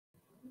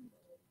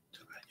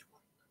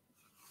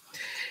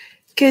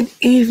Good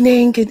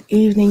evening, good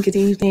evening, good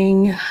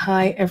evening.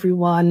 Hi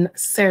everyone,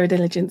 Sarah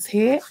Diligence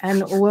here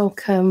and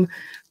welcome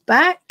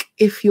back.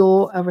 If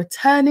you're a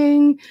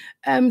returning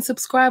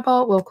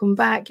subscriber, welcome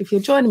back. If you're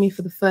joining me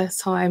for the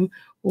first time,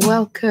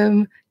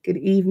 welcome, good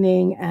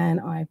evening, and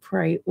I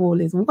pray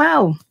all is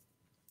well.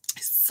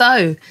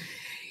 So,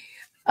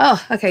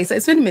 okay, so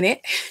it's been a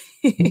minute.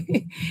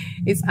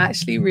 It's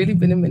actually really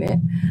been a minute.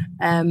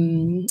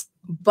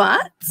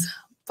 But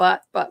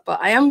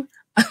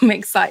I'm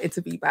excited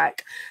to be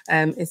back.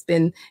 It's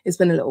been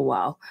a little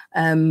while.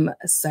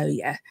 So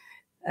yeah.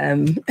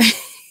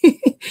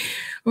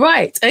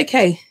 Right.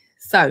 Okay.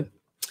 So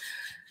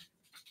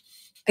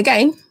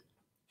again.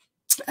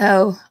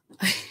 Oh.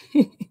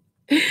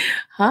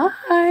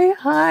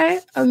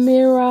 Hi,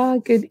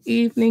 Amira. Good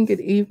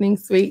evening,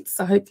 sweets.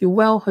 I hope you're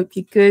well. Hope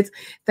you're good.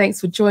 Thanks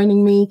for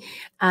joining me.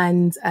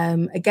 And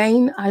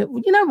again,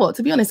 you know what?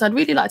 To be honest, I'd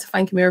really like to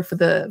thank Amira for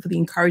the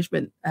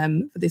encouragement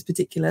for this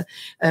particular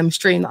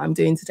stream that I'm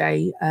doing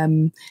today.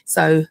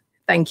 So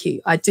thank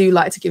you. I do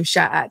like to give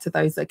shout out to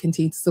those that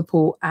continue to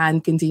support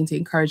and continue to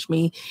encourage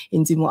me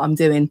in doing what I'm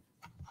doing.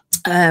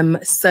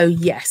 So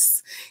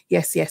yes.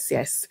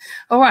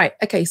 All right.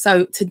 Okay.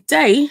 So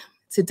today,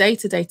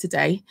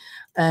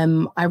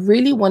 I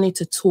really wanted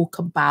to talk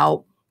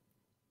about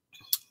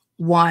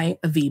why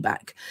a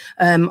VBAC.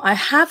 I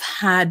have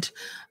had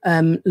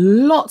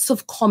lots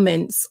of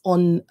comments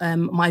on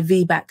my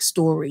VBAC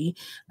story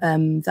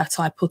that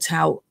I put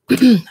out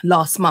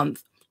last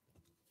month.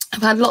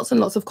 I've had lots and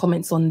lots of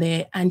comments on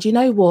there, and you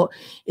know what?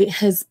 It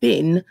has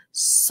been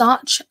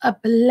such a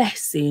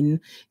blessing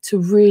to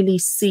really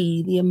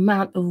see the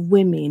amount of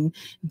women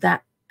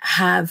that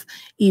have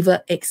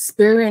either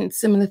experienced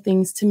similar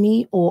things to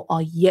me or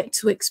are yet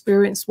to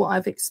experience what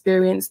I've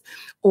experienced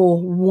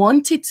or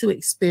wanted to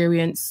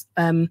experience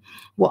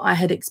what I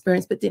had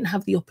experienced but didn't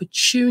have the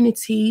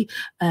opportunity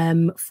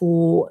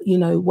for, you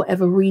know,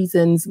 whatever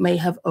reasons may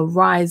have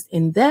arisen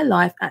in their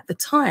life at the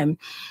time.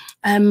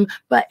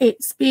 But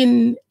it's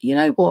been, you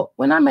know what,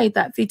 when I made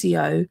that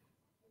video,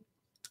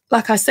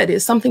 like I said,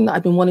 it's something that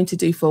I've been wanting to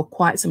do for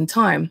quite some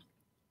time.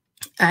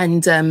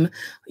 And,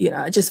 you know,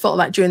 I just felt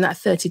like during that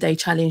 30-day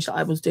challenge that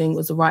I was doing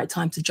was the right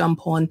time to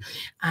jump on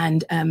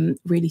and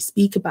really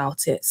speak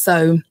about it.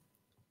 So,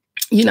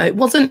 you know, it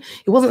wasn't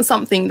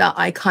something that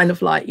I kind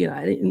of like, you know,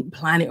 I didn't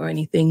plan it or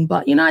anything,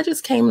 but, you know, I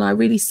just came and I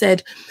really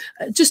said,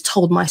 just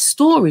told my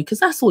story, because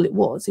that's all it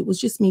was. It was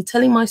just me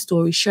telling my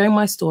story, sharing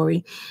my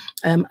story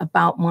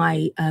about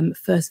my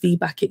first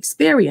VBAC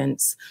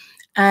experience.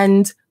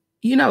 And,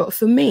 you know,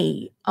 for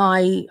me,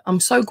 I'm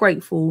so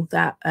grateful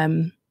that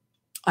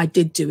I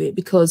did do it,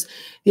 because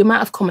the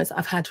amount of comments that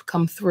I've had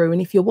come through,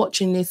 and if you're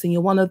watching this and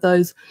you're one of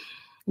those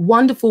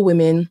wonderful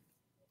women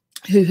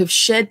who have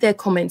shared their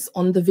comments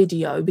on the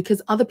video,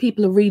 because other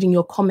people are reading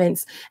your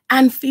comments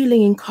and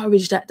feeling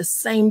encouraged at the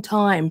same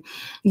time.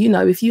 You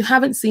know, if you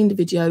haven't seen the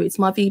video, it's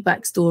my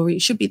VBAC story.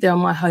 It should be there on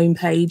my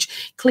homepage.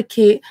 Click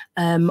it,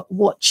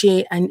 watch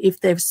it. And if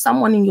there's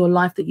someone in your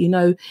life that you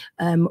know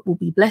will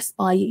be blessed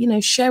by it, you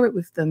know, share it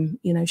with them,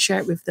 you know, share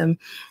it with them.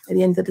 At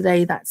the end of the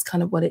day, that's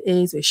kind of what it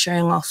is. We're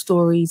sharing our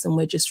stories and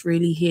we're just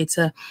really here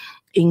to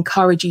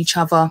encourage each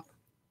other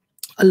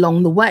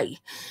along the way.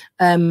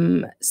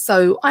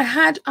 So I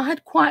had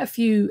quite a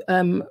few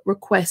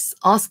requests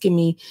asking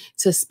me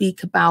to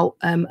speak about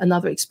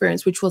another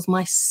experience, which was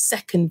my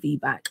second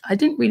VBAC. I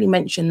didn't really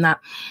mention that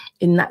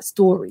in that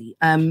story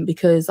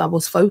because I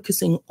was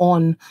focusing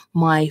on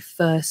my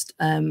first,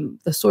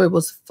 the story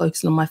was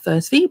focusing on my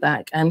first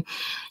VBAC. And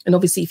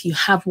obviously if you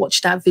have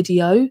watched that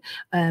video,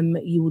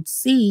 you would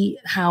see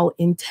how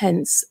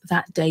intense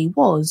that day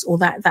was, or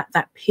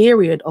that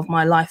period of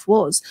my life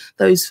was,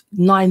 those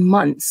 9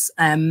 months,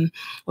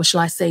 or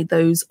shall I say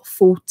those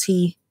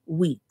 40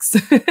 weeks,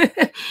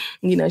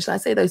 you know, shall I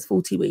say those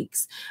 40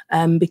 weeks?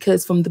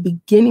 Because from the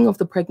beginning of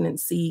the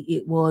pregnancy,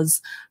 it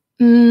was,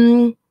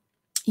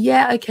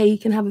 yeah, okay, you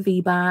can have a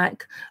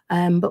VBAC,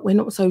 but we're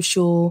not so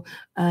sure,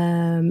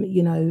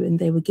 you know, and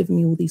they were giving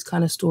me all these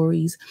kind of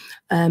stories.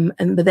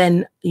 But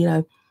then, you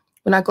know,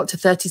 when I got to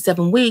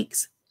 37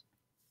 weeks,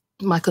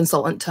 my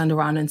consultant turned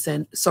around and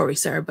said, sorry,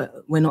 Sarah,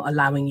 but we're not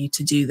allowing you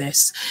to do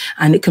this.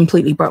 And it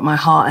completely broke my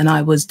heart, and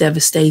I was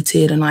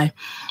devastated. And I,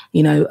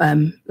 you know,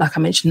 like I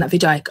mentioned in that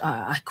video,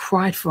 I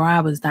cried for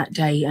hours that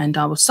day, and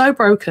I was so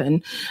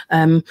broken.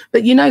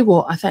 But you know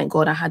what? I thank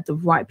God I had the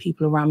right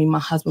people around me. My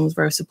husband was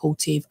very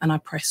supportive, and I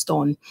pressed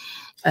on.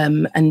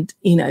 And,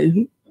 you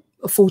know,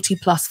 40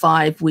 plus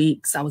 5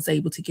 weeks, I was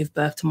able to give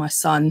birth to my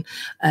son.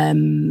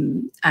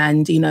 And,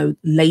 you know,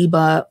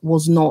 labor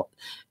was not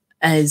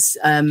as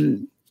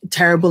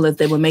terrible as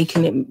they were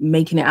making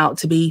it out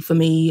to be for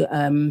me.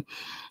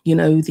 You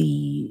know,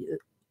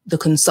 the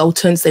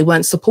consultants, they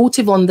weren't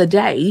supportive on the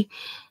day,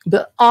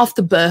 but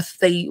after birth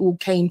they all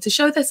came to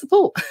show their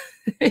support.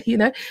 You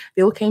know,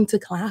 they all came to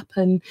clap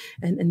and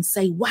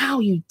say, wow,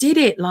 you did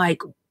it,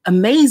 like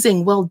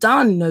amazing, well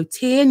done, no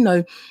tear,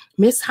 no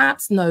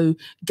mishaps, no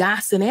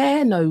gas and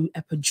air, no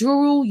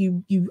epidural,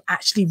 you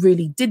actually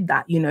really did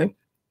that, you know.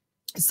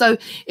 So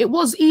it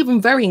was even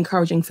very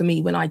encouraging for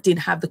me when I did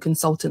have the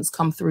consultants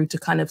come through to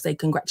kind of say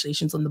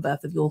congratulations on the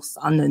birth of your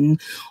son and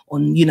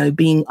on, you know,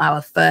 being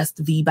our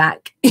first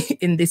VBAC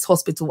in this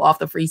hospital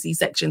after 3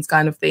 C-sections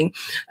kind of thing.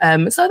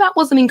 So that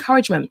was an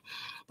encouragement.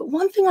 But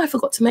one thing I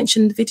forgot to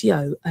mention in the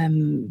video,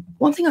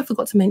 one thing I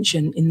forgot to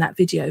mention in that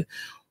video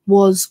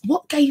was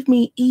what gave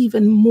me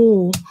even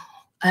more,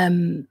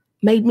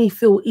 made me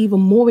feel even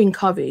more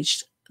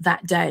encouraged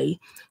that day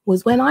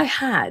was when I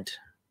had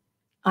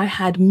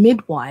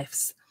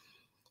midwives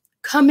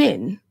come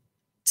in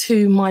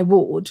to my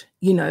ward,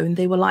 you know, and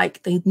they were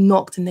like, they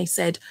knocked and they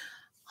said,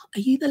 are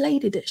you the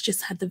lady that's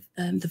just had the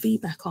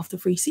VBAC after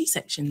 3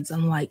 C-sections?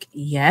 I'm like,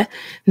 yeah.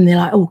 And they're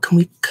like, oh,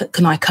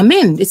 can I come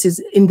in? This is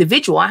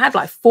individual. I had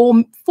like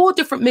four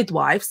different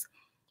midwives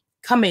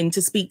come in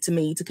to speak to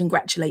me, to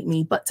congratulate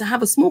me, but to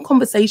have a small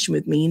conversation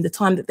with me in the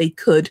time that they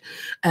could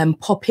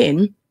pop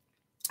in.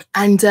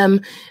 And,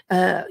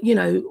 you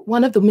know,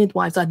 one of the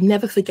midwives I'd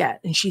never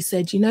forget. And she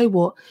said, you know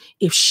what,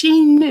 if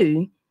she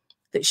knew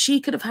that she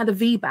could have had a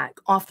VBAC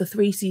after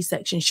 3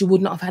 C-sections, she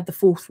would not have had the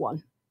 4th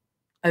one.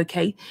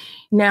 Okay.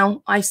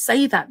 Now I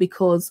say that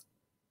because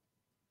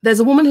there's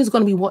a woman who's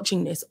going to be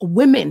watching this, or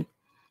women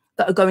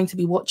that are going to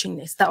be watching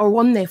this that are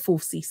on their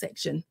 4th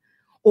C-section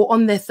or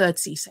on their 3rd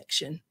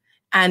C-section.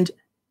 And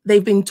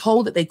they've been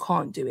told that they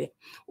can't do it,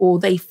 or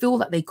they feel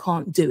that they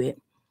can't do it,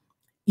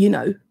 you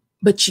know,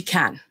 but you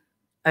can.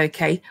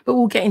 Okay. But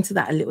we'll get into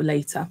that a little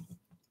later.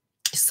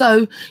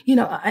 So, you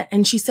know,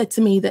 and she said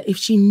to me that if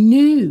she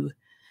knew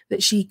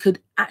that she could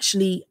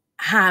actually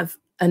have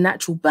a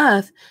natural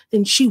birth,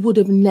 then she would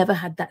have never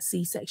had that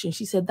C-section.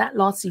 She said that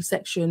last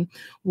C-section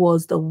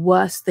was the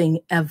worst thing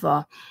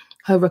ever.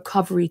 Her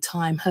recovery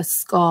time, her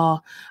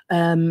scar,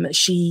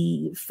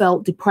 she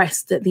felt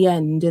depressed at the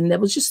end. And there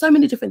was just so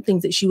many different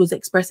things that she was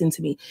expressing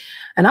to me.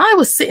 And I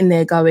was sitting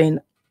there going,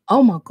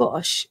 oh my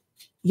gosh,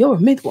 you're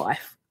a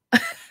midwife,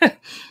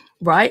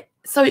 right?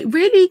 So it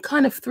really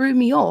kind of threw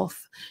me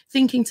off,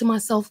 thinking to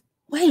myself,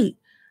 wait,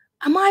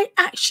 am I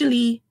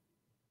actually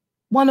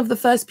one of the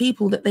first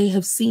people that they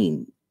have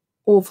seen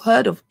or have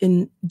heard of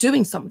in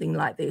doing something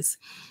like this?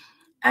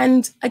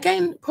 And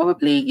again,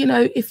 probably, you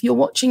know, if you're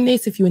watching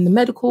this, if you're in the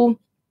medical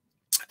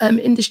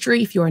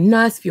industry, if you're a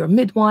nurse, if you're a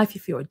midwife,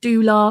 if you're a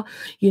doula,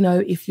 you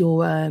know, if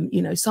you're,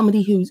 you know,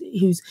 somebody who's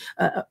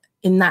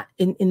in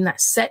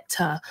that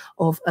sector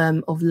of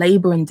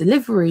labor and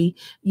delivery,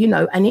 you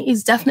know, and it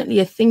is definitely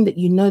a thing that,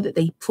 you know, that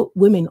they put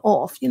women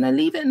off, you know,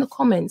 leave it in the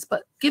comments,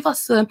 but give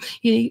us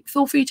you know,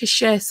 feel free to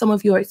share some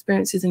of your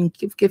experiences and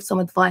give some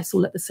advice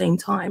all at the same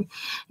time,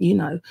 you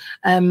know.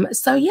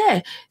 So yeah,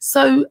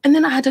 so, and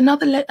then I had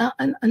another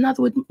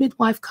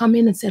midwife come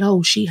in and said,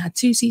 oh, she had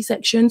 2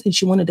 C-sections and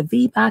she wanted a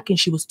VBAC, and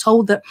she was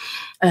told that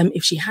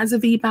if she has a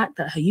VBAC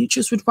that her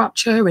uterus would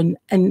rupture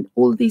and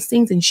all of these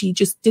things, and she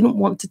just didn't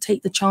want to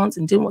take the chance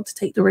and didn't want to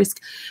take the risk,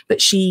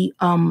 but she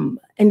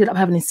ended up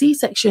having a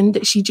C-section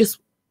that she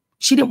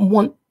didn't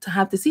want to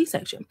have the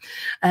C-section.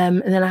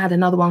 And then I had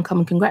another one come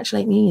and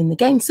congratulate me, and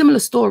again, similar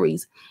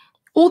stories.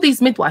 All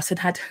these midwives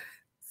had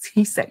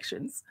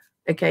C-sections.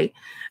 Okay.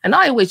 And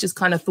I always just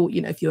kind of thought,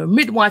 you know, if you're a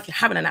midwife, you're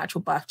having a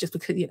natural birth just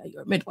because, you know,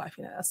 you're a midwife,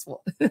 you know, that's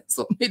what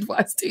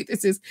midwives do.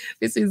 This is,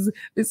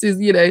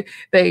 you know,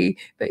 they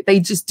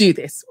just do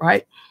this,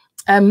 right?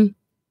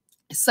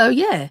 So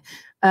yeah.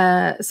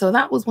 So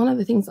that was one of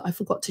the things that I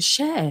forgot to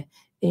share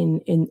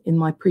in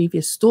my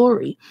previous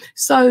story.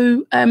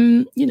 So,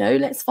 you know,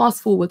 let's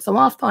fast forward. So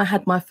after I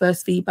had my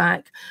first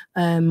VBAC,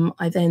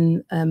 I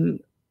then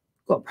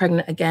got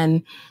pregnant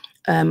again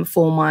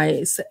for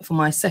my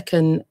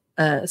second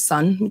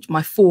son,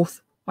 my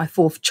fourth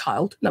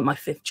child, not my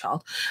 5th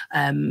child.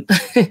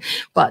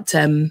 But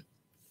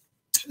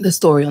the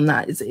story on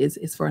that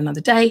is for another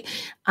day.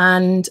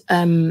 And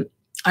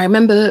I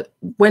remember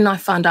when I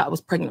found out I was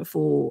pregnant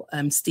for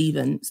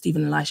Stephen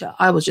Elisha,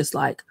 I was just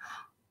like,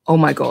 oh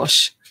my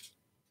gosh,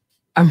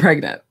 I'm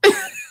pregnant.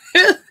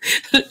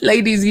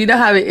 Ladies, you know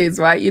how it is,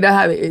 right? You know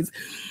how it is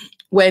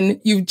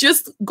when you've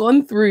just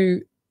gone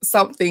through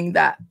something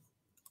that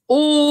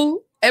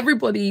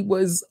everybody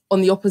was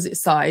on the opposite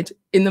side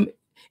in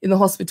the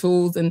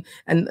hospitals, and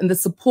the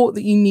support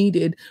that you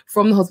needed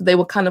from the hospital. They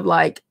were kind of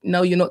like,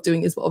 no, you're not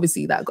doing this, but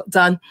obviously that got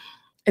done.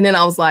 And then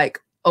I was like,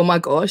 oh my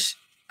gosh,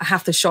 I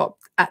have to shop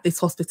at this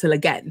hospital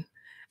again.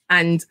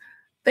 And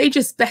they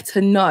just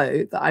better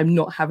know that I'm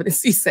not having a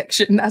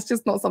C-section. That's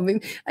just not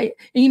something. And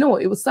you know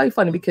what? It was so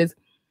funny because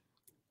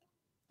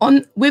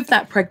with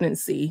that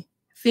pregnancy,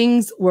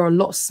 things were a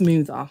lot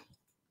smoother.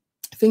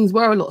 Things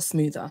were a lot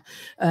smoother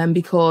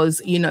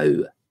because, you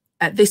know,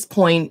 at this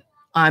point,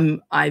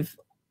 I'm an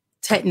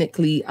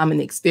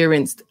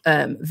experienced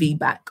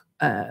VBAC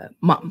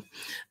mum,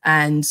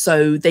 and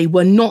so they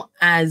were not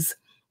as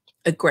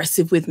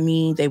aggressive with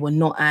me. They were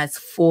not as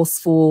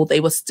forceful. They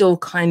were still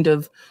kind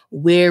of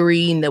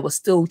wary, and they were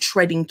still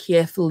treading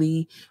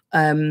carefully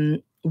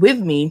with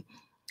me.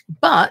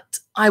 But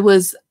I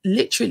was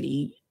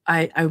literally,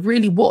 I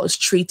really was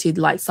treated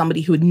like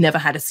somebody who had never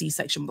had a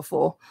C-section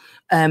before.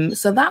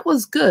 So that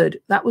was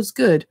good. That was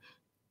good.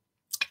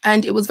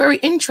 And it was very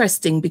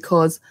interesting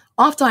because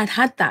after I'd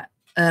had that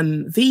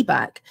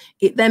VBAC,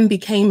 it then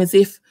became as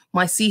if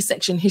my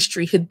C-section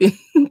history had been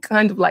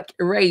kind of like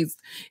erased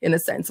in a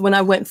sense. When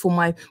I went for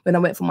my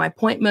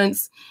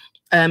appointments,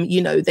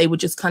 you know, they were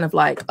just kind of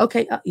like,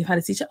 okay, you've had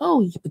a C-section.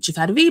 Oh, but you've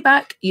had a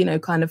VBAC, you know,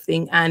 kind of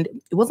thing. And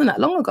it wasn't that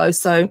long ago.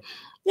 So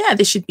yeah,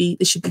 this should be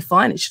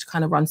fine. It should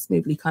kind of run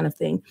smoothly kind of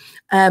thing.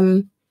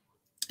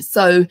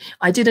 So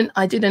I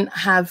didn't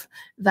have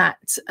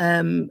that.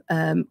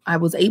 I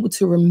was able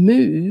to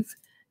remove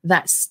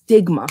that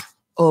stigma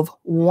of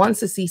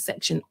once a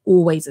C-section,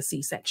 always a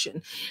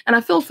C-section. And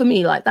I feel for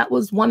me, like that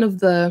was one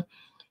of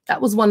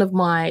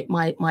my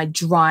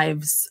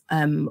drives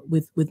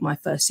with my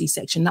first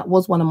C-section. That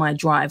was one of my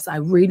drives. I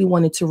really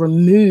wanted to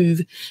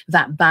remove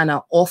that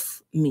banner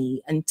off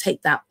me and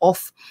take that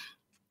off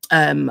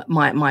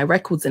my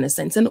records in a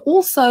sense. And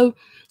also,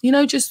 you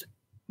know, just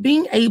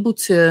being able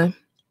to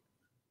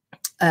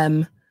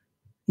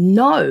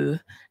know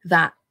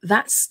that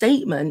that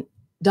statement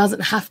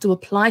doesn't have to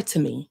apply to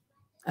me.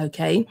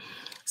 Okay.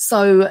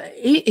 So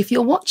if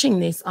you're watching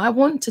this, I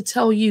want to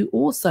tell you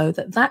also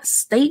that that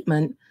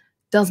statement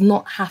does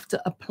not have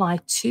to apply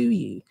to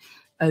you.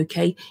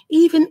 Okay.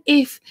 Even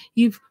if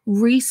you've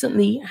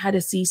recently had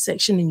a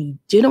C-section and you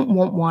didn't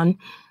want one,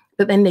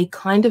 but then they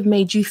kind of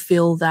made you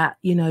feel that,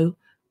 you know,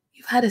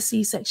 you've had a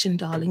C-section,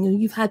 darling,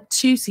 and you've had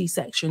 2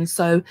 C-sections.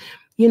 So,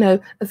 you know,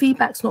 a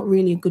VBAC's not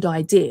really a good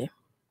idea.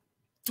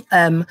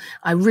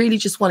 I really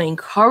just want to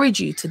encourage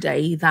you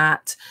today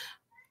that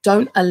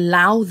don't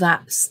allow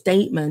that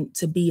statement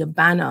to be a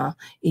banner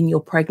in your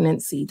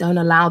pregnancy. Don't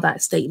allow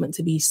that statement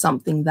to be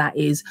something that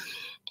is,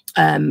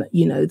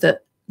 you know,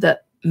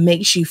 that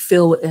makes you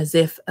feel as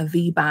if a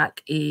VBAC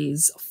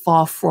is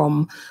far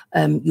from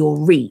your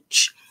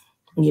reach,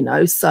 you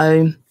know.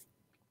 So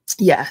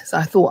yeah, so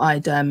I thought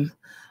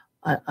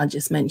I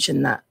just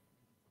mention that.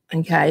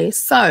 Okay,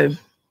 so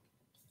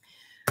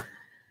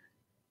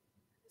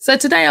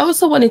today I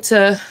also wanted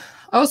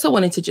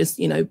to just,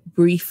 you know,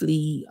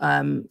 briefly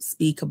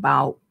speak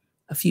about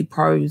a few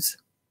pros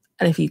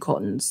and a few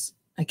cons.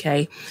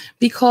 Okay,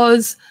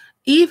 because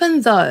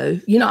even though,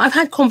 you know, I've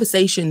had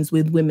conversations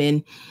with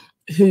women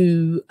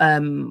who,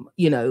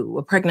 you know,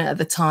 were pregnant at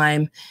the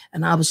time,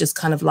 and I was just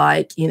kind of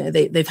like, you know,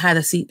 they've had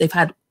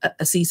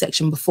a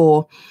C-section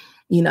before,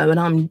 you know, and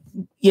I'm,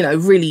 you know,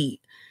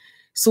 really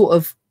sort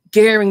of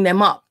gearing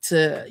them up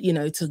to, you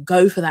know, to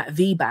go for that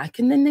VBAC,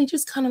 and then they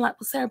just kind of like,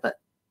 well, Sarah, but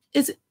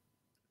isn't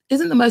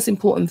the most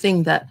important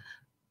thing that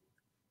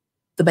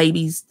the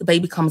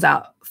baby comes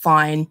out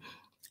fine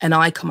and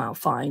I come out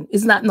fine?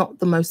 Isn't that not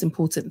the most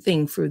important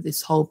thing through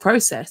this whole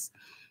process?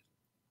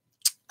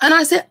 And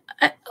I said,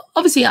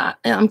 obviously,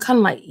 I'm kind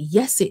of like,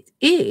 yes, it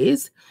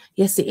is.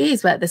 Yes, it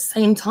is. But at the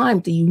same time,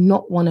 do you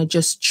not want to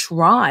just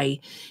try,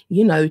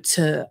 you know,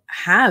 to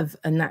have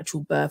a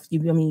natural birth? I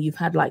mean, you've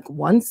had like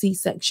 1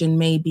 C-section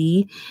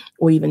maybe,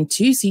 or even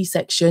 2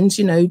 C-sections,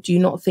 you know, do you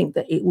not think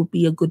that it would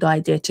be a good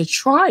idea to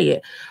try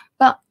it?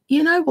 But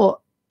you know what?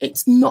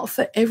 It's not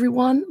for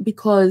everyone,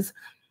 because,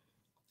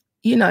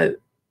 you know,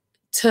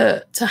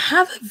 to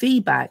have a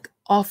VBAC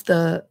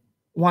after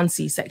 1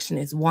 C-section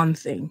is one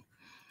thing.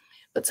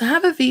 But to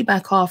have a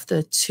VBAC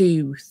after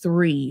 2,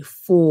 3,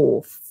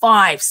 4,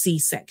 5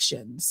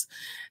 C-sections,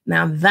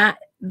 now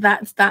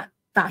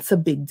that's a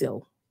big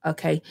deal,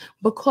 okay?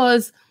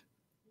 Because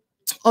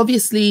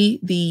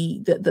obviously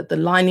the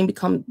lining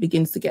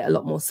begins to get a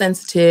lot more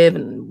sensitive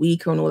and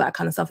weaker and all that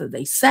kind of stuff that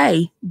they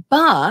say.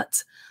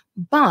 But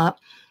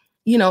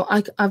you know,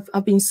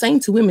 I've been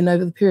saying to women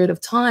over the period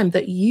of time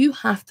that you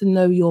have to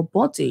know your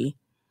body.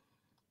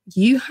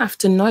 You have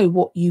to know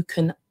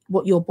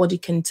what your body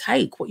can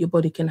take, what your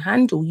body can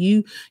handle.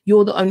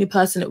 You're the only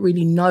person that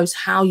really knows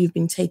how you've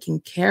been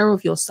taking care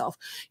of yourself.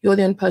 You're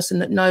the only person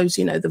that knows,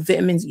 you know, the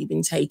vitamins you've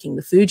been taking,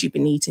 the food you've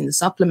been eating, the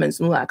supplements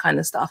and all that kind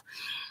of stuff,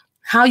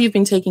 how you've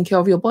been taking care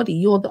of your body.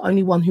 You're the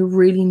only one who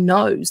really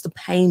knows the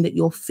pain that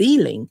you're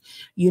feeling,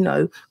 you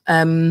know.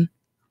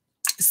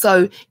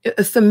 So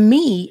for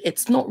me,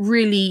 it's not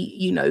really,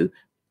 you know,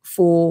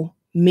 for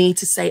me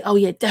to say, oh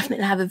yeah,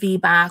 definitely have a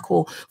VBAC,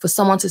 or for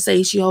someone to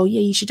say to you, oh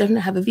yeah, you should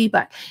definitely have a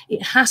VBAC.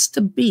 It has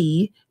to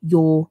be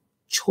your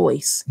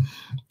choice,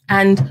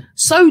 and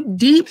so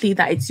deeply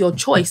that it's your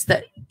choice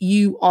that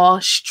you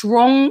are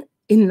strong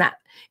in that,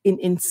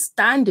 in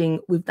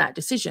standing with that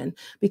decision.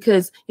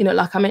 Because, you know,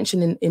 like I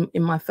mentioned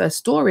in my first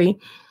story,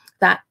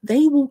 that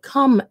they will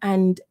come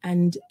and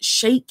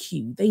shake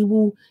you. They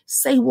will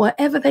say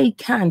whatever they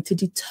can to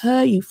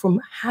deter you from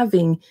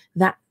having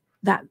that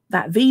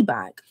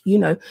VBAC. You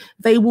know,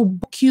 they will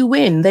book you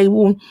in. They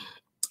will,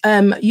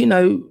 you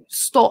know,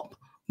 stop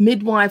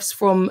midwives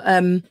from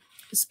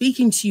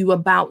speaking to you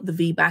about the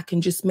VBAC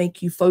and just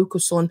make you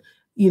focus on,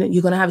 you know,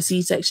 you're going to have a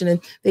C-section, and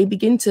they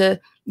begin to,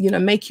 you know,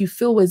 make you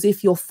feel as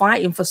if you're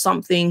fighting for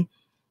something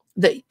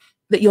that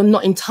you're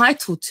not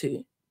entitled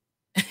to.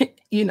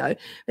 You know,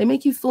 they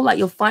make you feel like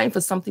you're fighting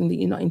for something that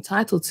you're not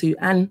entitled to.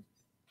 And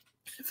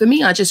For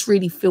me, I just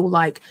really feel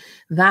like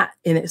that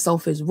in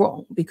itself is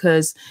wrong,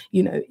 because,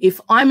 you know, if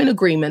I'm in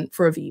agreement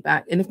for a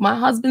VBAC and if my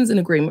husband's in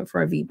agreement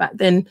for a VBAC,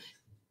 then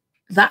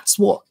that's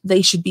what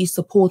they should be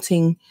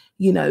supporting,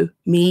 you know,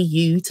 me,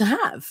 you to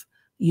have.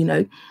 You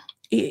know,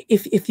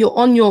 if you're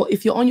on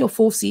your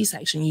fourth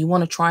C-section, you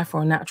want to try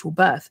for a natural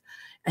birth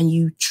and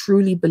you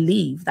truly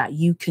believe that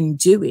you can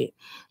do it,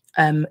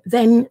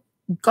 then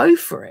go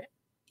for it,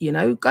 you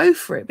know, go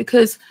for it.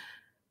 Because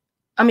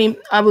I mean,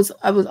 I was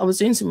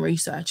doing some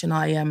research, and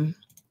I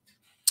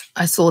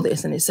saw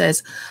this, and it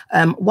says,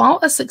 while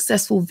a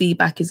successful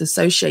VBAC is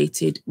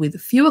associated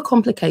with fewer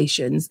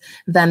complications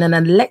than an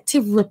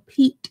elective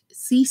repeat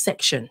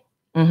C-section,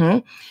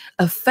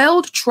 a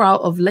failed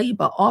trial of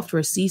labor after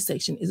a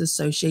C-section is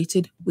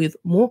associated with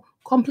more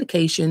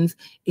complications,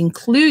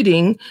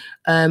 including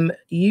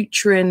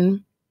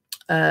uterine,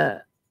 sorry,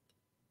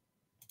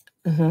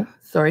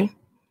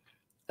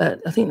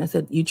 I think that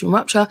said uterine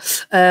rupture.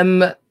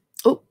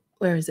 Oh,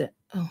 where is it?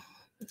 Oh,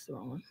 that's the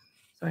wrong one.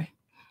 Sorry.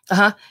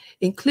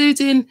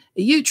 Including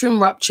a uterine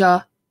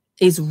rupture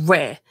is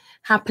rare,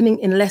 happening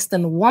in less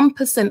than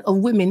 1% of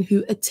women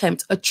who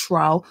attempt a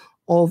trial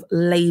of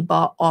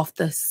labor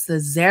after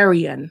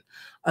cesarean.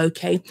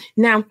 Okay.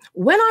 Now,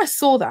 when I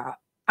saw that,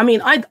 I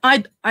mean, I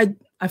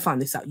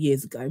found this out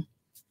years ago.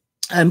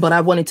 But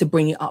I wanted to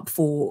bring it up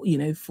for, you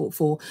know,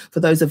 for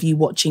those of you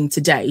watching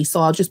today.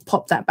 So I'll just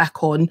pop that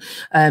back on,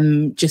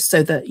 just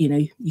so that, you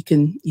know, you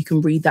can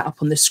read that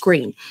up on the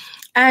screen.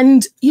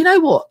 And you know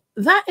what?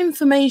 That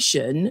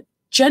information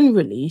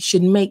generally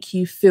should make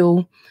you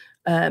feel,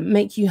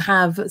 make you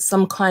have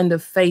some kind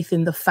of faith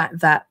in the fact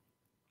that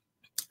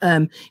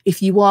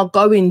if you are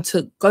going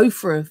to go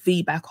for a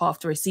VBAC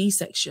after a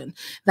C-section,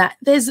 that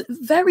there's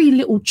very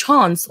little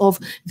chance of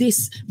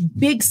this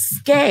big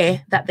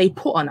scare that they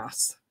put on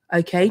us.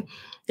 Okay,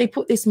 they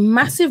put this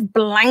massive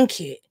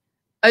blanket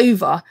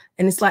over,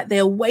 and it's like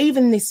they're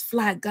waving this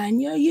flag going,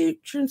 your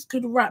uterus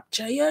could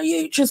rupture, your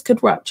uterus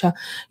could rupture,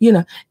 you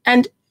know,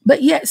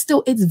 but yet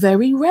still it's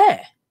very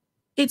rare.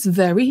 It's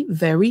very,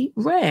 very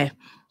rare.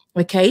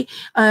 Okay,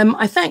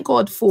 I thank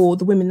God for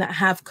the women that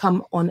have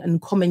come on and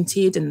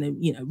commented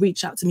and, you know,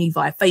 reached out to me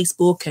via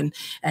Facebook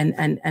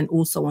and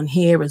also on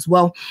here as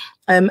well.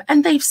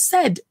 And they've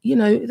said, you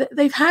know, that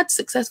they've had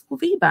successful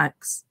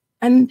VBACs.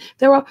 And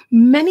there are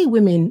many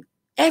women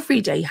every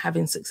day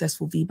having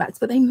successful VBACs,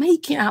 but they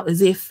make it out as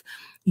if,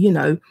 you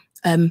know,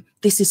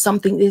 this is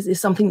something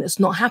that's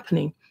not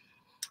happening.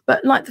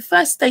 But like the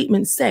first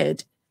statement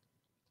said,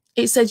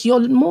 it says you're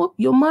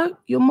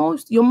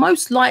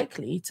most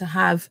likely to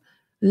have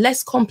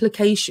less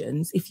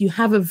complications if you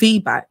have a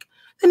VBAC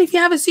than if you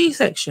have a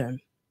C-section.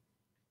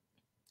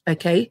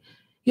 Okay,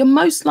 you're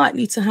most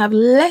likely to have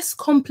less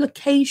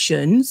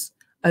complications.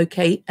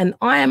 Okay, and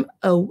I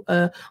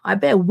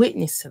bear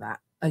witness to that.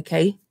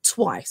 Okay,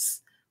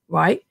 twice,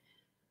 right?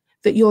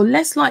 That you're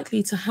less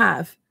likely to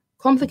have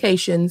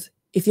complications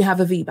if you have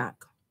a VBAC.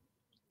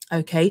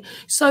 Okay,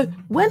 so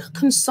when a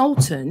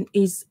consultant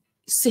is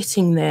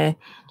sitting there,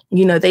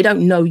 you know, they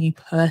don't know you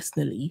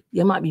personally.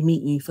 They might be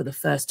meeting you for the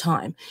first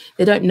time.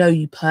 They don't know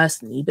you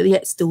personally, but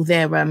yet still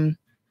they're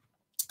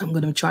I'm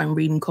going to try and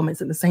read in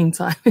comments at the same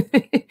time.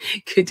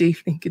 Good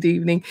evening, good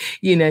evening.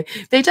 You know,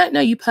 they don't know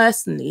you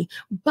personally,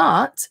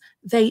 but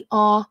they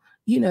are,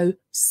 you know,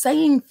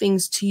 saying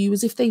things to you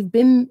as if they've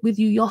been with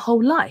you your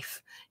whole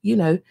life, you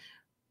know.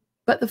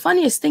 But the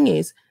funniest thing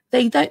is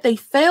they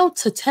fail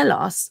to tell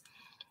us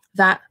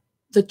that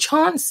the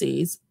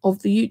chances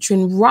of the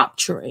uterine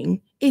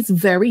rupturing is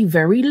very,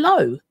 very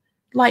low,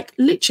 like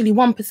literally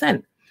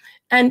 1%.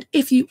 And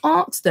if you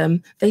ask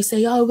them, they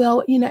say, oh,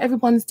 well, you know,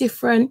 everyone's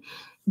different.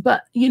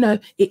 But, you know,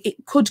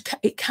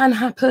 it can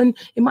happen.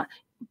 It might,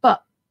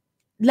 but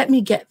let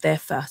me get there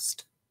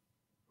first,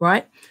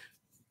 right?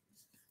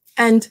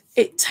 And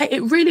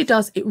it really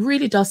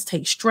does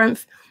take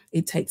strength.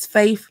 It takes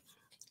faith.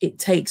 It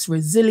takes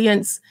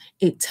resilience.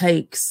 It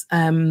takes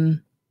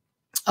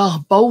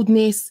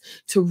boldness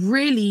to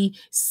really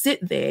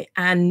sit there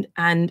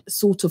and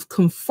sort of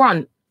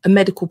confront a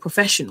medical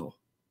professional.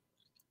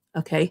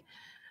 Okay,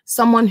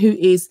 someone who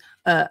is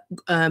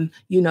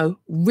you know,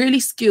 really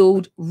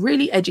skilled,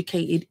 really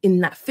educated in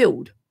that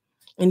field.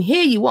 And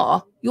here you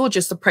are, you're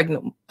just a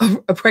pregnant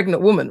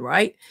woman,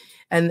 right?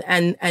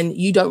 And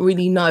you don't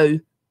really know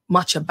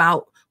much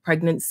about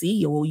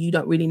pregnancy, or you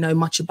don't really know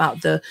much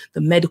about the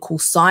medical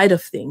side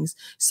of things.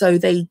 So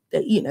they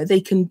you know,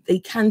 they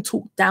can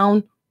talk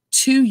down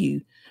to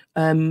you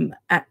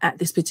at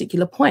this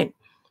particular point.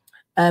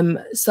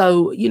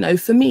 So, you know,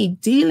 for me,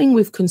 dealing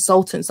with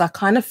consultants, I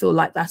kind of feel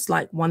like that's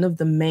like one of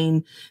the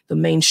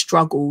main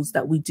struggles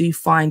that we do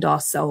find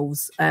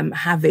ourselves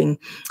having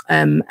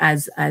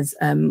as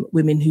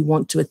women who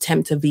want to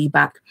attempt a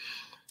VBAC.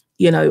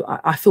 You know,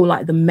 I feel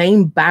like the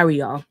main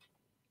barrier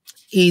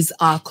is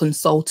our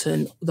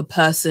consultant, the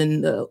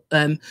person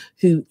that,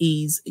 who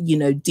is, you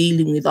know,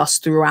 dealing with us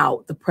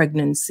throughout the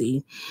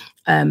pregnancy.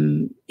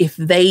 If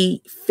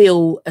they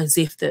feel as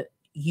if that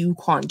you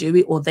can't do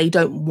it, or they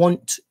don't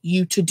want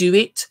you to do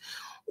it,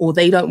 or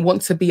they don't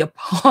want to be a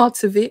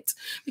part of it,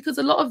 because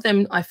a lot of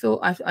them, I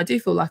do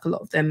feel like a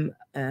lot of them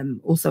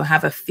also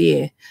have a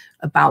fear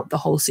about the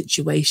whole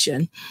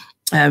situation.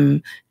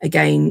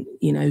 Again,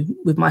 you know,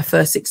 with my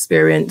first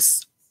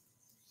experience,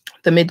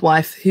 the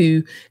midwife,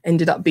 who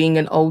ended up being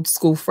an old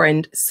school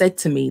friend, said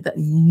to me that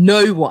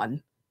no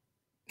one,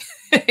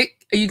 are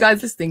you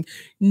guys listening?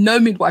 No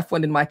midwife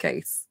won in my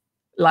case.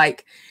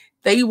 Like,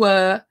 they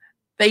were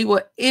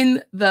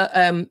in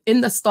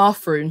the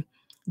staff room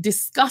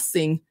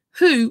discussing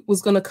who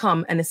was going to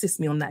come and assist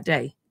me on that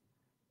day,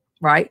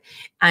 right?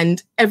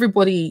 And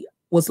everybody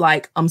was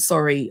like, I'm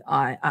sorry,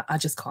 I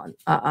just can't.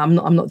 I'm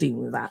not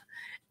dealing with that.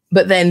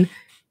 But then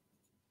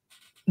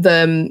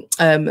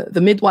the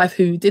midwife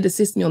who did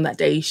assist me on that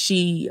day,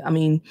 she, I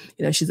mean,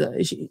 you know, she's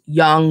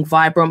young,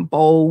 vibrant,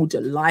 bold,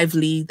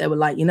 lively. They were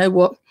like, you know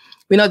what?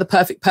 We know the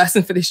perfect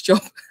person for this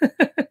job.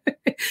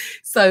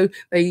 So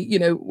they, you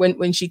know,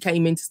 when she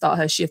came in to start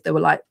her shift, they were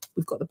like,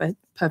 we've got the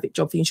perfect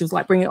job for you. And she was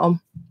like, bring it on,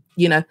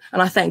 you know.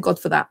 And I thank God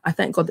for that. I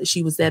thank God that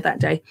she was there that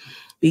day,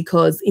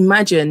 because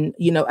imagine,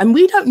 you know, and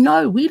we don't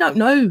know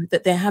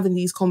that they're having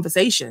these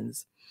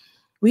conversations.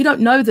 We don't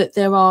know that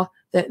there are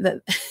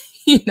that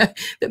you know,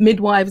 that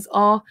midwives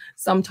are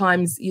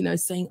sometimes, you know,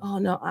 saying, oh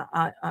no,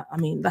 I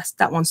mean,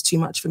 that one's too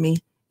much for me.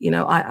 You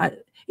know,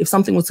 if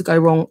something was to go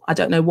wrong, I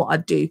don't know what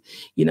I'd do,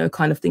 you know,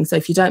 kind of thing. So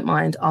if you don't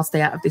mind, I'll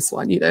stay out of this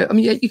one. You know, I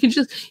mean, you can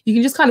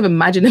just kind of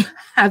imagine them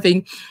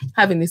having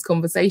this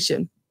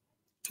conversation,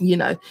 you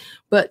know.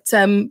 But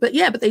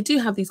they do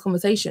have these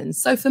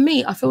conversations. So for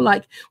me, I feel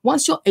like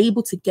once you're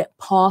able to get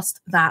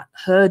past that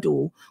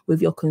hurdle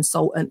with your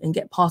consultant and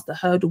get past the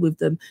hurdle with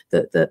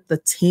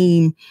the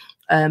team,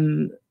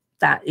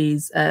 that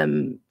is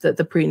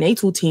the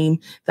prenatal team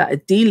that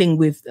are dealing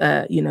with,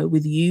 you know,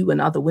 with you and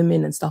other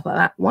women and stuff like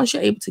that. Once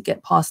you're able to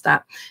get past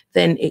that,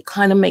 then it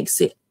kind of makes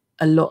it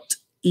a lot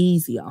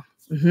easier.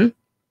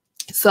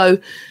 So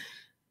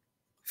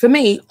for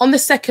me, on the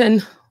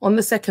second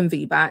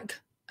VBAC,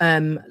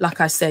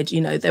 like I said,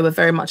 you know, they were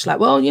very much like,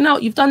 well, you know,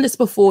 you've done this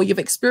before, you've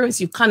experienced,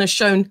 you've kind of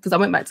shown, because I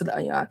went back to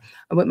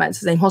the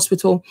same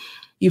hospital.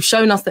 You've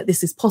shown us that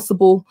this is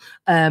possible.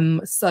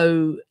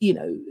 So, you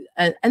know,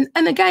 and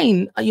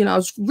again, you know, I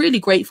was really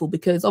grateful,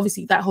 because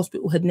obviously that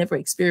hospital had never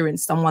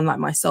experienced someone like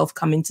myself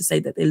come in to say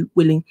that they're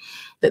willing,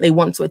 that they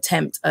want to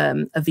attempt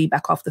a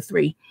VBAC after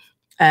 3.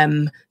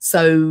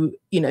 So,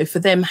 you know, for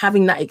them,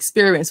 having that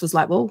experience was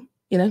like, well,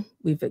 you know,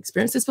 we've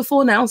experienced this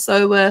before now.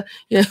 So,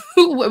 you know,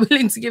 we're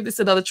willing to give this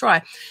another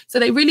try. So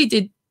they really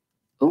did.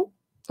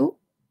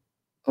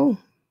 Oh,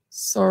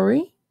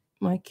 sorry.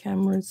 My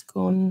camera's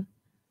gone.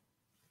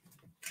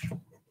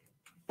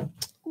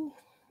 Ooh,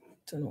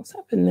 don't know what's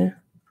happened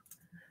there.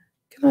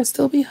 Can I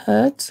still be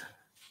heard?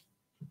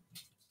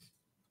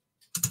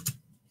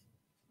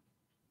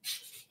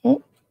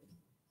 Oh.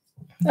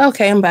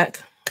 Okay, I'm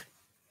back.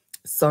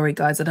 Sorry,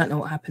 guys, I don't know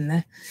what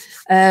happened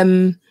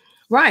there.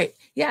 Right,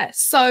 yeah.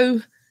 So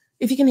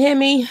if you can hear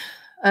me,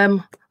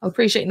 I'll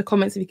appreciate in the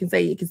comments if you can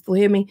say you can still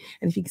hear me,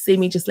 and if you can see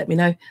me, just let me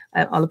know.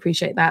 I'll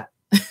appreciate that.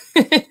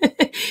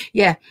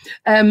 Yeah.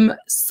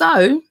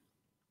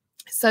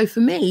 So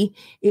for me,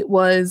 it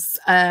was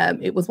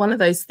one of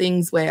those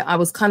things where I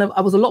was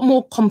a lot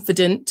more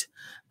confident.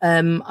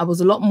 I was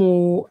a lot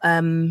more,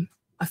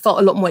 I felt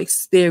a lot more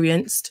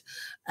experienced.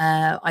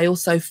 I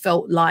also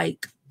felt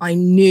like I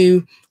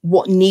knew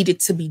what needed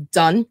to be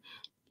done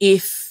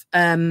if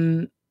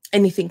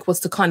anything was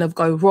to kind of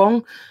go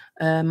wrong.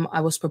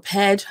 I was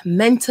prepared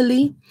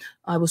mentally.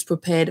 I was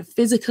prepared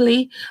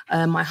physically.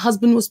 My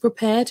husband was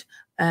prepared.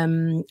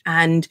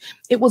 And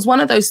it was one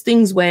of those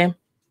things where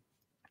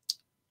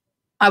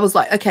I was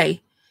like,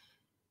 okay,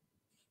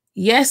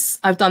 yes,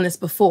 I've done this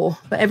before,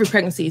 but every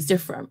pregnancy is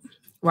different,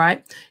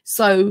 right?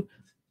 So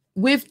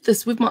with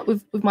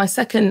my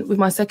second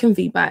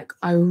VBAC,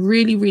 I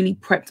really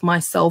prepped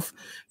myself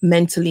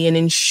mentally and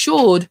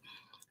ensured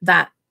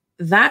that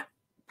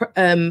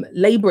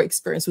labor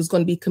experience was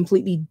going to be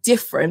completely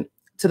different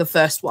to the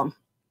first one.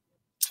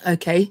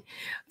 Okay,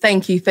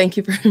 thank you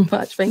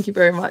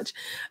very much.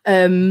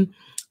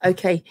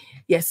 Okay,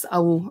 yes,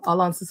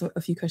 I'll answer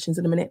a few questions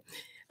in a minute.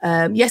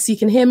 Yes, you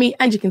can hear me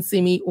and you can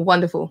see me.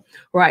 Wonderful.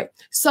 Right.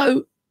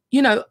 So,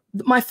 you know,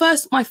 my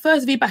first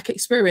VBAC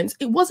experience,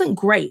 it wasn't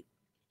great.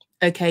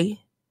 Okay,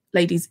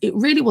 ladies, it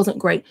really wasn't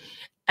great.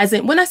 As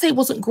in, when I say it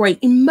wasn't great,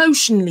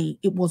 emotionally,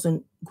 it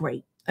wasn't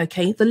great.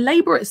 Okay, the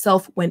labor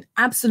itself went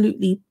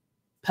absolutely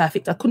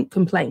perfect. I couldn't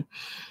complain.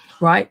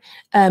 Right.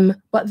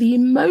 But the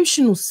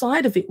emotional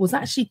side of it was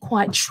actually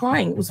quite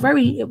trying. It was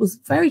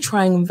very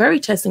trying and very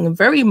testing and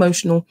very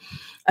emotional,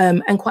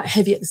 and quite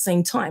heavy at the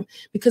same time,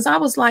 because I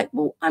was like,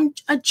 well,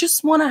 I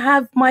just want to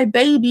have my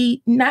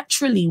baby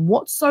naturally.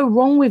 What's so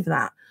wrong with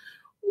that?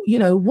 You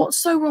know, what's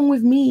so wrong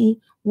with me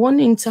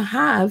wanting to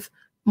have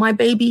my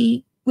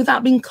baby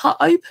without being cut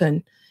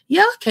open?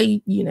 Yeah,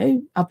 okay, you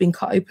know, I've been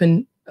cut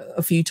open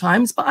a few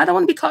times, but I don't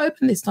want to be cut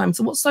open this time.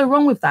 So what's so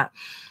wrong with that?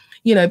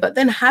 You know, but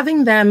then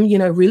having them, you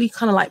know, really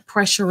kind of like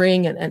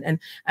pressuring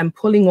and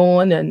pulling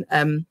on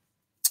and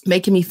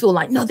making me feel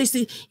like, no, this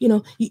is, you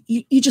know,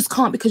 you just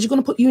can't, because you're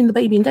going to put you and the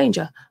baby in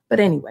danger. But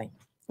anyway,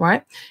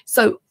 right.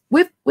 So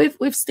with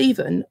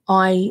Stephen,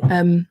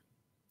 I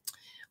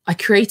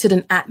created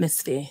an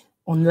atmosphere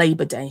on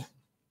Labor Day.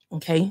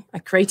 Okay. I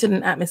created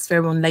an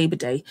atmosphere on Labor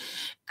Day,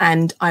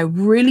 and I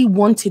really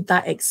wanted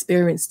that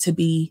experience to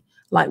be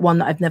like one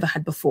that I've never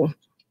had before.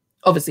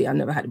 Obviously I've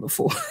never had it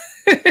before.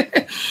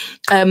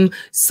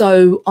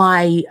 So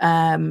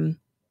on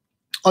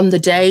the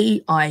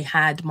day I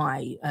had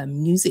my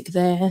music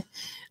there.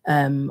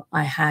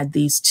 I had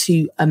these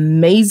two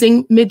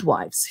amazing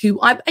midwives who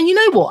and you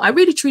know what, I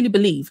really truly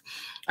believe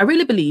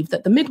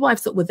that the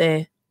midwives that were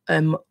there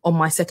on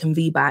my second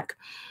VBAC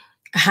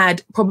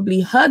had probably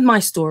heard my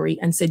story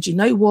and said, you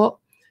know what,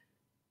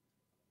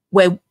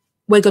 we're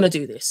going to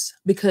do this,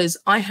 because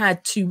I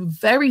had two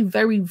very,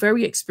 very,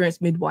 very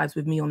experienced midwives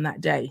with me on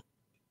that day.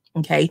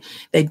 Okay.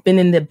 They'd been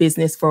in the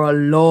business for a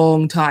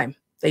long time.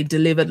 They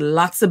delivered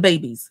lots of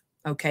babies.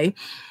 Okay.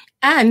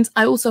 And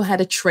I also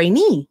had a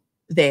trainee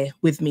there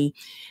with me.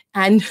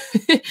 And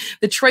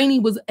the trainee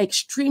was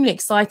extremely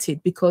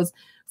excited, because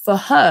for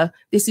her,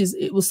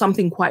 it was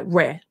something quite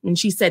rare. And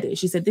she said it.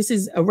 She said, this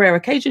is a rare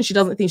occasion. She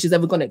doesn't think she's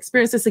ever going to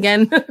experience this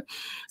again.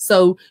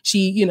 So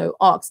she, you know,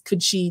 asked,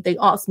 they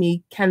asked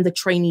me, can the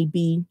trainee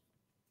be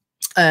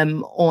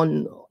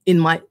in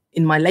my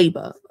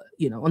labor,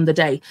 you know, on the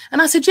day?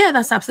 And I said, yeah,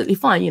 that's absolutely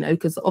fine, you know,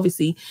 because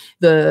obviously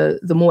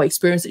the more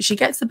experience that she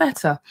gets, the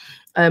better.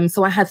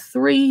 So I had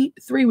three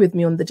with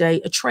me on the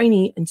day, a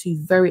trainee and two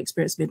very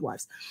experienced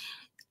midwives.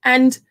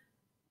 And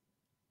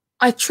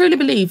I truly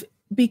believe,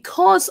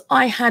 because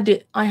I had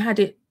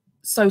it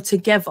so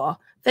together,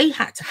 they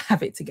had to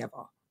have it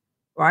together,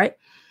 right?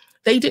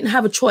 They didn't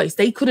have a choice.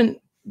 They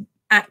couldn't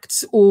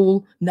act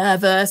all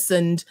nervous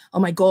and, oh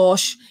my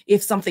gosh,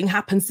 if something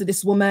happens to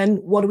this woman,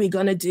 what are we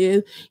going to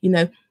do? You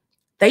know,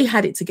 they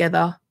had it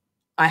together.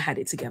 I had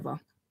it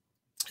together.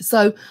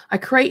 So I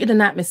created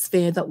an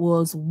atmosphere that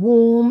was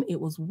warm. It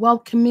was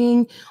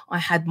welcoming. I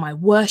had my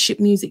worship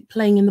music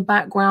playing in the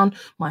background.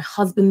 My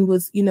husband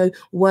was, you know,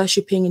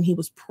 worshiping, and he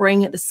was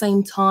praying at the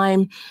same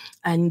time.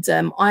 And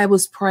I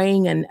was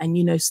praying and,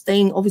 you know,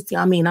 staying, obviously,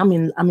 I mean, I'm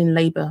in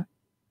labor,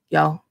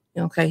 y'all.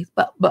 Okay.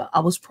 But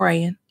I was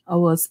praying. I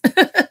was,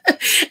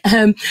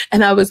 and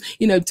I was,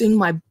 you know, doing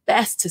my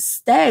best to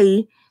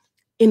stay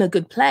in a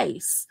good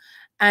place.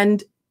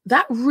 And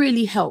that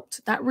really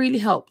helped. That really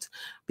helped,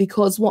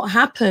 because what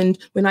happened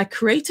when I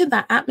created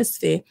that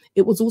atmosphere,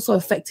 it was also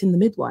affecting the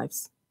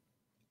midwives,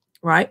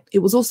 right? It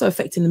was also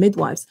affecting the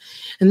midwives.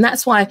 And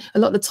that's why a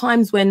lot of the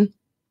times when,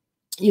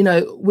 you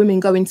know, women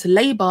go into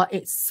labor,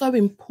 it's so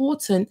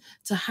important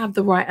to have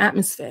the right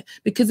atmosphere,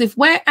 because if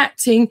we're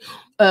acting,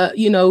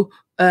 you know,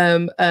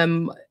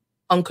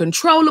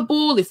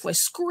 uncontrollable, if we're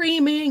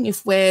screaming,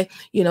 if we're,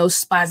 you know,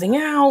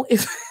 spazzing out,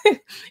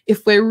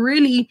 if we're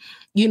really,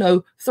 you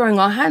know, throwing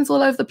our hands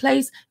all over the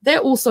place, they're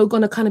also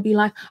going to kind of be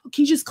like,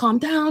 okay, just calm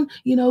down,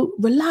 you know,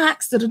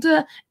 relax, da, da,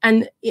 da.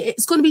 And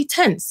it's going to be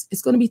tense.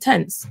 It's going to be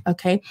tense.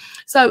 Okay.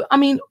 So, I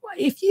mean,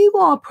 if you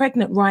are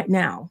pregnant right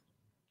now,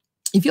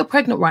 if you're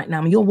pregnant right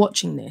now and you're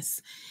watching this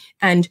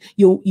and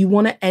you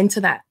want to enter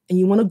that and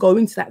you want to go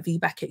into that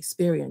VBAC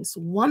experience,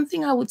 one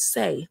thing I would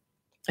say,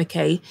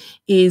 okay,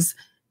 is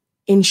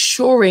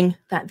ensuring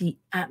that the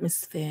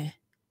atmosphere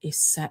is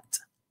set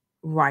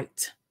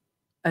right.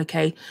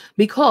 Okay,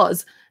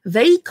 because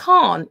they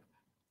can't,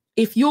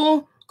 if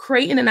you're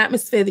creating an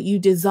atmosphere that you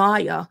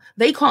desire,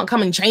 they can't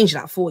come and change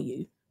that for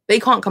you. They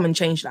can't come and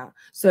change that.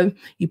 So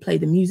you play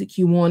the music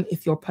you want.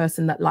 If you're a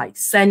person that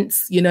likes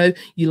scents, you know,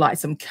 you light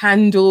some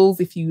candles.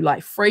 If you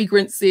like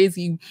fragrances,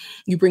 you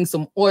bring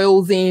some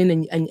oils in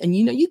and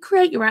you know, you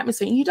create your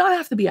atmosphere. And you don't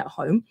have to be at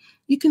home.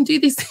 You can do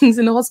these things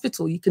in the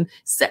hospital. You can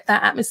set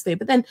that atmosphere,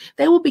 but then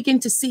they will begin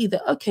to see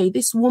that, okay,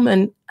 this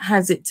woman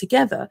has it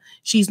together.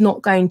 She's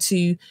not going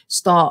to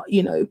start,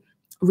 you know,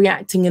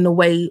 reacting in a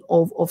way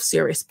of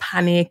serious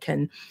panic.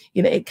 And,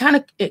 you know,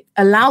 it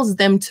allows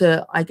them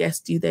to, I guess,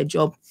 do their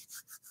job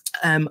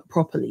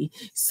properly.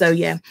 So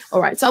yeah.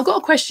 All right. So I've got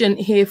a question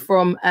here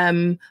from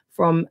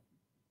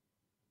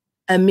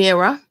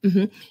Amira.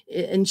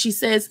 And she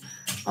says,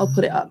 I'll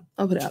put it up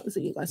so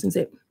you guys can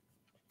see it.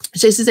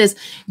 She says,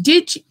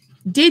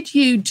 did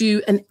you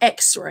do an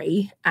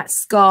X-ray at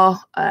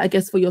SCAR, I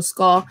guess for your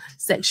SCAR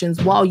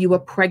sections while you were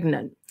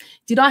pregnant?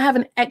 Did I have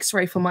an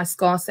X-ray for my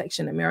SCAR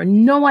section, Amira?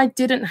 No, I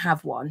didn't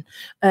have one.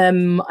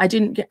 I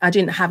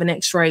didn't have an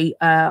X-ray.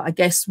 I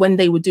guess when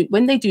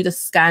they do the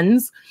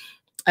scans,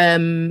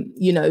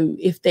 you know,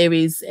 if there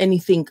is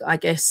anything, I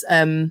guess,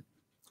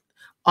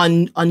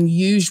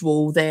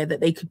 unusual there that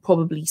they could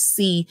probably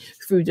see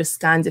through the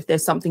scans if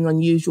there's something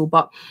unusual.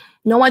 But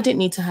no, I didn't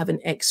need to have an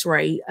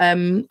X-ray.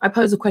 I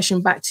pose a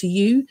question back to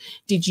you.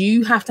 Did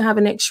you have to have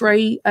an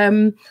X-ray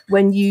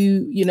when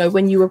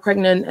you were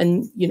pregnant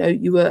and, you know,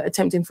 you were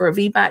attempting for a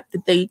VBAC?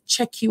 Did they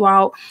check you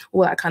out,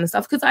 all that kind of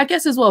stuff? Because I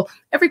guess as well,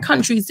 every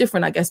country is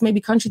different. I guess maybe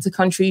country to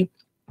country,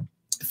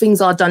 things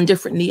are done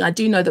differently. I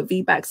do know that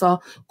VBACs are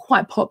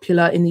quite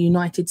popular in the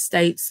United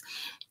States.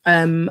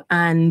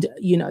 And,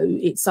 you know,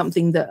 it's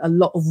something that a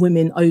lot of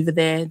women over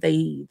there,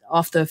 they,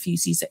 after a few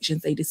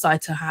C-sections, they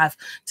decide to have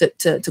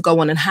to go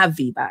on and have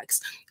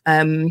VBACs.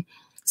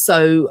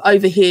 So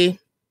over here,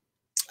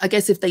 I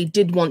guess if they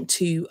did want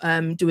to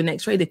do an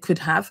X-ray, they could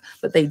have,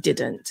 but they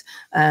didn't.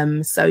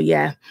 So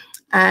yeah.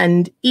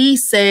 And E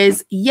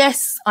says,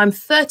 yes, I'm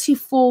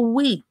 34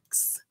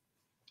 weeks.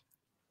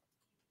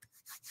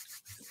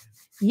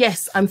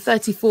 Yes, I'm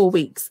 34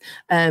 weeks,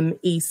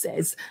 E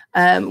says.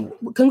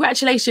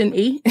 Congratulations,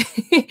 E.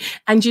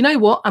 And you know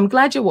what? I'm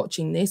glad you're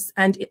watching this.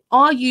 And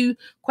are you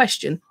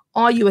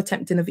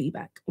attempting a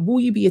VBAC? Will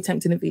you be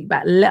attempting a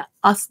VBAC? Let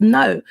us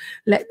know.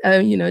 Let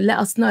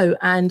us know.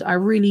 And I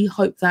really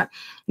hope that,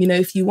 you know,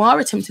 if you are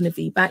attempting a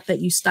VBAC, that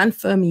you stand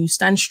firm and you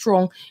stand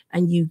strong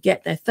and you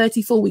get there.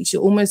 34 weeks,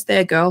 you're almost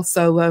there, girl.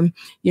 So,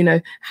 you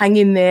know, hang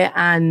in there.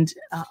 And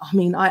I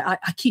mean, I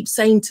keep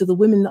saying to the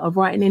women that are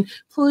writing in,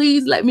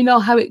 please let me know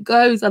how it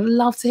goes. I'd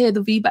love to hear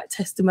the VBAC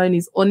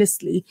testimonies,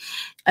 honestly.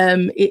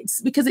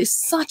 It's because it's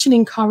such an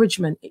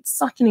encouragement. It's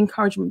such an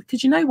encouragement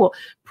because you know what?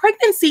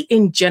 Pregnancy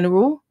in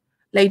general,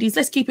 ladies,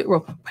 let's keep it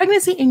real.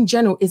 Pregnancy in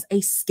general is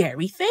a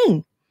scary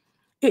thing.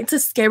 It's a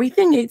scary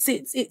thing.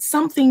 It's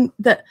something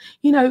that,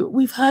 you know,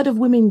 we've heard of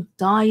women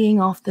dying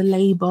after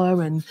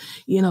labor and,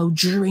 you know,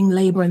 during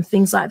labor and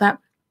things like that.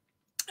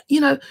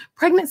 You know,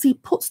 pregnancy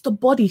puts the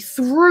body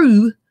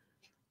through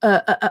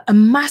a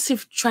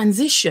massive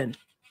transition,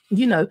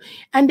 you know,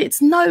 and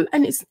it's no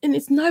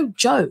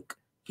joke,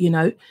 you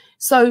know.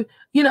 So,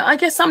 you know, I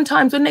guess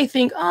sometimes when they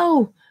think,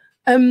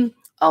 and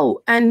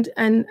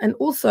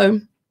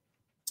also,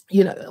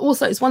 you know,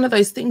 also it's one of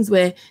those things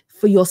where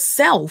for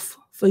yourself,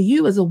 for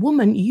you as a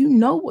woman, you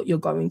know what you're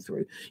going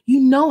through. You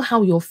know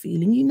how you're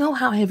feeling. You know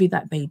how heavy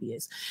that baby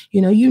is.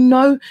 You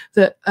know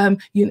that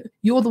you know,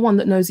 you're the one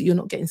that knows that you're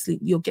not getting sleep.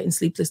 You're getting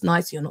sleepless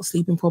nights. You're not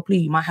sleeping properly.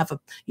 You might have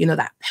you know,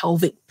 that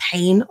pelvic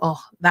pain.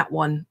 Oh, that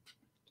one.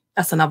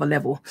 That's another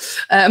level.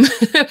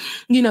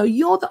 You know,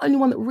 you're the only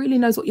one that really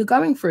knows what you're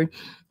going through.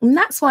 And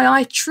that's why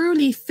I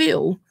truly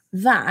feel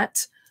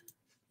that,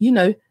 you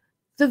know,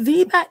 the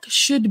VBAC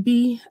should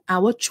be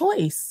our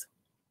choice.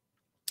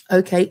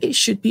 Okay, it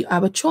should be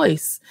our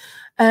choice.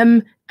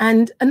 And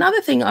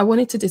another thing I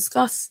wanted to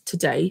discuss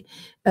today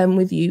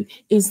with you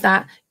is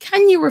that,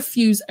 can you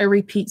refuse a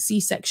repeat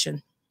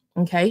C-section?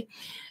 Okay.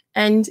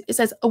 And it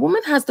says a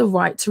woman has the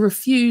right to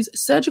refuse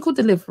surgical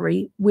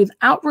delivery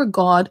without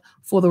regard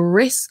for the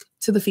risk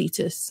to the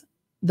fetus,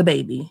 the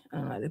baby. I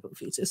don't know, they put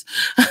fetus.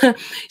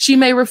 She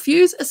may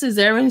refuse a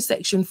cesarean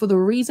section for the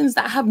reasons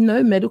that have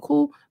no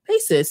medical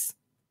basis.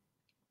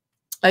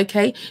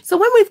 Okay, so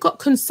when we've got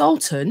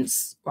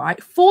consultants,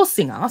 right,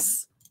 forcing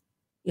us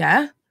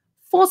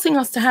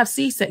to have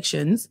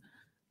C-sections,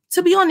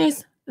 to be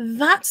honest,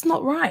 that's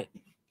not right.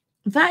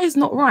 That is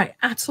not right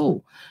at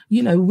all.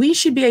 You know, we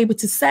should be able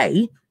to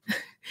say,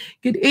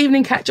 good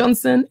evening, Kat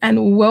Johnson,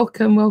 and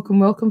welcome, welcome,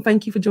 welcome.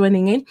 Thank you for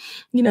joining in.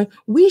 You know,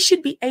 we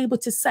should be able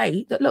to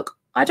say that, look,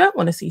 I don't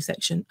want a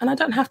C-section and I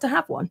don't have to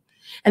have one.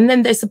 And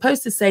then they're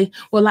supposed to say,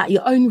 well, at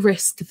your own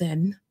risk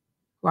then,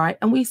 right?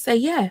 And we say,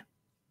 yeah,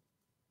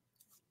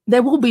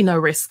 there will be no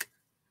risk,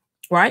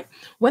 right?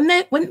 When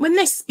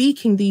they're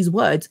speaking these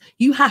words,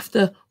 you have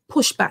to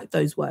push back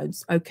those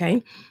words,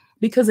 okay?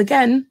 Because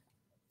again,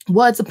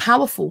 words are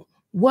powerful.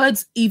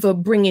 Words either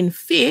bring in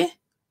fear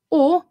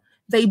or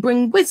they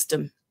bring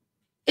wisdom,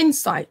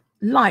 insight,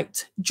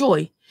 light,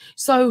 joy.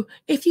 So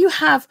if you're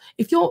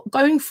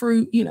going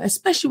through, you know,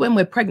 especially when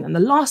we're pregnant,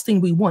 the last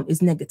thing we want is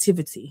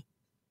negativity.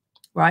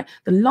 Right?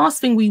 The last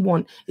thing we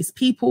want is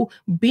people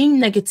being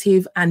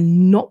negative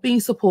and not being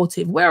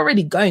supportive. We're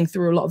already going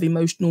through a lot of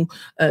emotional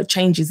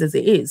changes as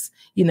it is,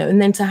 you know,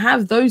 and then to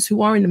have those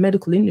who are in the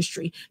medical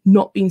industry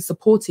not being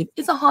supportive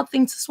is a hard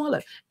thing to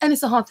swallow, and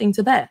it's a hard thing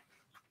to bear.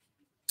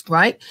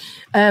 Right?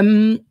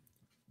 Emira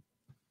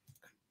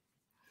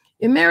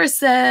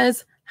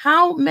says,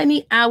 how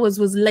many hours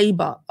was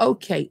labor?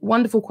 Okay,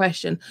 wonderful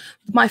question.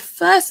 My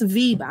first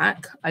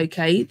VBAC,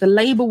 okay, the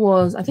labor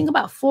was, I think,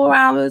 about 4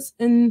 hours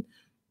and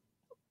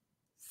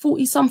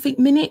 40 something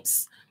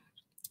minutes,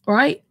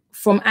 right,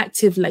 from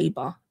active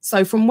labor.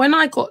 So from when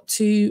I got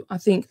to, I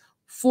think,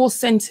 4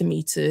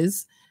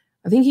 centimeters,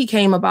 I think he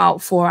came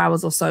about 4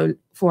 hours or so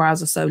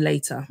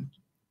later,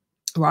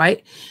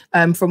 right,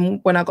 from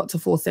when I got to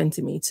 4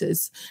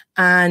 centimeters.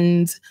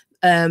 And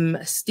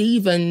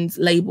Stephen's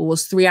labor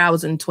was 3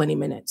 hours and 20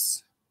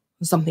 minutes,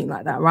 something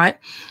like that, right?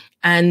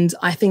 And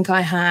I think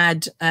I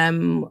had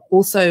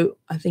also,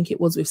 I think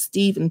it was with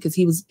Stephen, because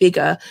he was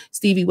bigger.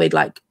 Stevie weighed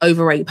like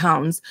over 8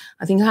 pounds.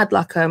 I think I had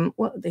like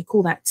what they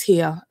call that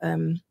tier,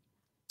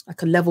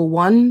 like a level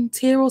 1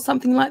 tier or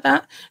something like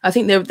that. I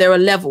think there are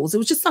levels. It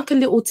was just like a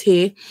little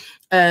tier.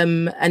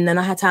 And then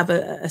I had to have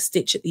a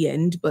stitch at the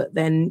end, but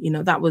then, you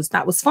know, that was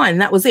fine.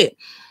 That was it.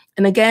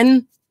 And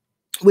again,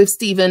 with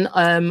Stephen,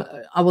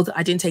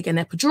 I didn't take an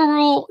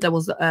epidural. There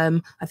was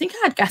I think I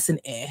had gas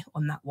and air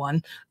on that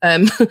one,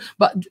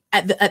 but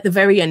at the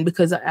very end,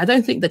 because I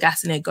don't think the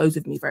gas and air goes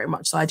with me very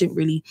much, so I didn't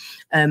really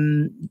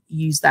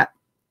use that.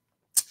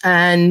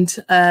 And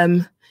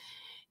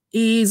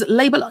is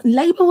labor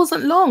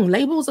wasn't long.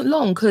 Labor wasn't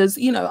long because,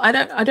 you know, I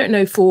don't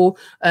know for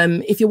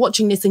if you're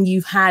watching this and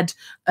you've had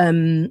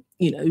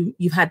you know,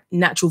 you've had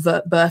natural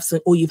births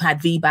or you've had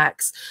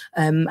VBACs,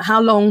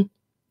 how long,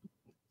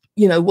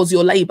 you know, was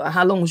your labor?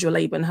 How long was your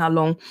labor, and how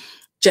long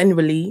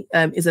generally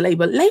is a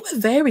labor? Labor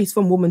varies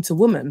from woman to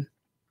woman.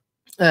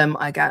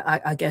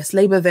 I guess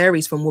labor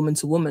varies from woman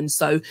to woman.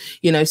 So,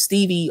 you know,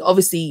 Stevie,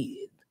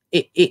 obviously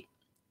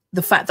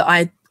the fact that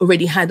I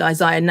already had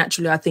Isaiah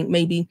naturally, I think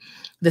maybe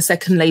the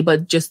second labor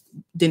just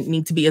didn't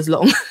need to be as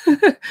long.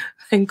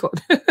 Thank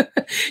God.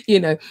 You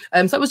know,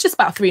 so it was just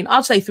about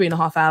I'll say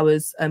 3.5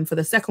 hours for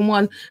the second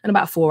one and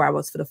about 4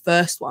 hours for the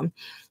first one.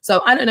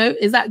 So I don't know,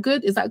 is that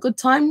good? Is that good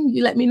time?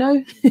 You let me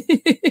know.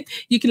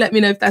 You can let me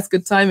know if that's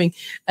good timing.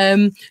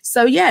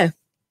 So yeah,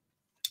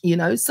 you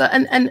know, so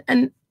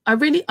and I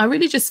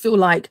really just feel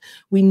like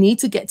we need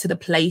to get to the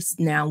place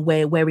now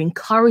where we're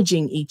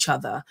encouraging each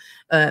other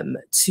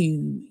to,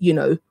 you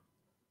know,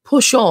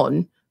 push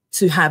on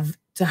to have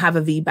a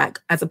VBAC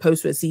as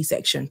opposed to a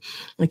C-section.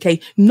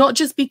 Okay, not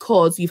just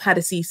because you've had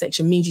a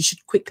C-section means you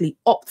should quickly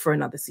opt for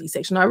another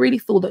C-section. I really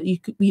feel that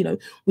you know,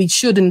 we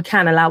should and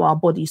can allow our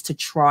bodies to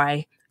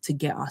try to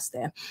get us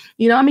there.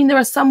 You know, I mean, there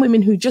are some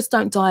women who just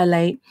don't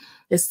dilate.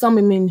 There's some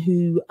women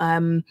who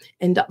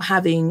end up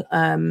having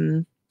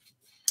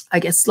I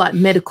guess like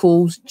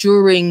medicals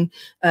during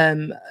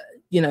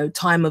you know,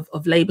 time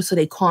of labor, so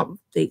they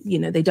you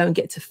know, they don't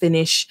get to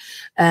finish.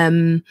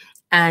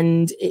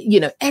 And you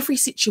know, every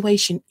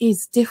situation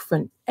is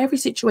different. Every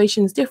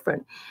situation is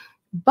different.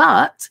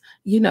 But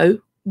you know,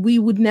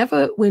 we're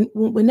never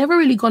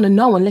really going to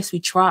know unless we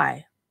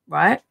try,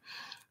 right?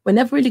 We're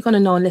never really going to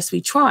know unless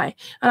we try.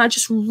 And I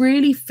just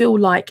really feel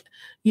like,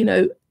 you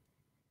know,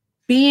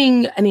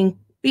 being an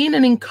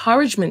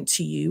encouragement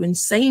to you and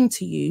saying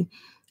to you,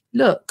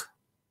 look,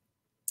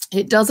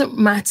 it doesn't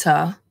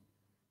matter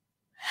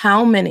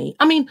how many.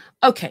 I mean,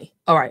 okay,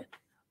 all right.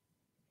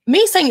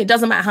 Me saying it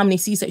doesn't matter how many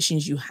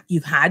C-sections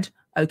you've had,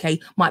 okay,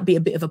 might be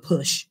a bit of a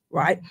push,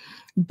 right?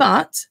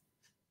 But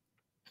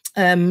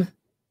okay,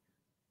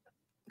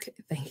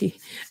 thank you.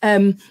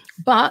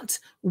 But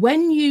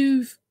when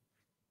you've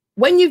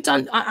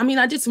done, I mean,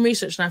 I did some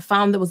research and I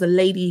found there was a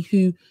lady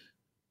who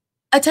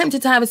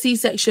attempted to have a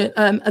C-section,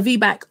 a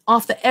VBAC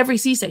after every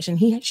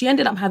C-section. She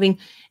ended up having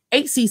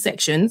 8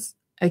 C-sections,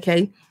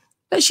 okay,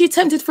 but she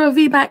attempted for a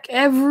VBAC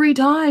every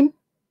time,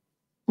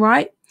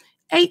 right?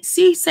 8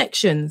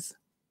 C-sections.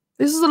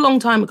 This is a long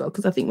time ago,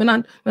 because I think when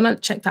I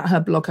checked out her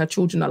blog, her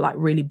children are like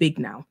really big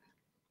now,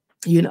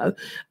 you know.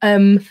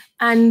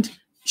 And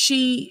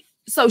she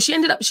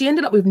ended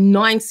up with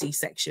 9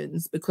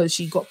 C-sections because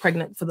she got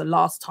pregnant for the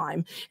last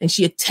time, and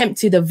she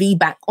attempted a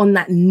VBAC on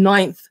that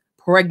 9th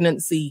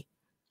pregnancy,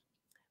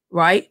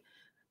 right?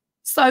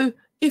 So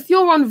if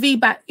you're on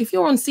VBAC, if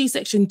you're on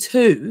C-section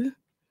 2,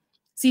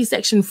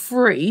 C-section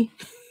 3,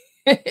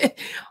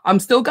 I'm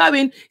still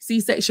going,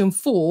 C-section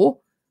 4,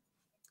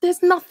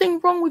 there's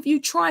nothing wrong with you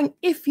trying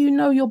if you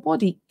know your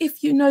body,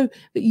 if you know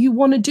that you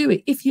want to do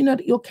it, if you know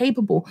that you're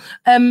capable.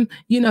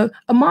 You know,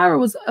 Amara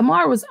was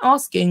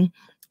asking,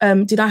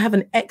 did I have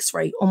an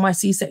X-ray on my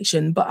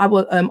C-section, but I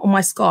was on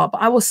my scar,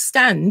 but I was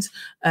scanned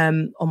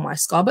on my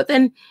scar. But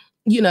then,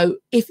 you know,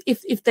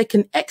 if they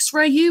can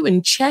X-ray you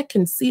and check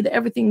and see that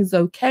everything is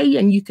okay,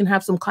 and you can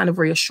have some kind of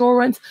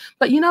reassurance.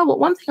 But you know what?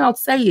 One thing I would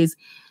say is,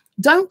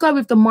 don't go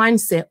with the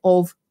mindset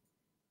of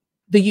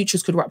the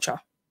uterus could rupture.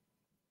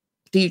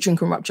 The uterine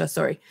can rupture,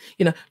 sorry.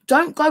 You know,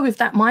 don't go with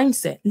that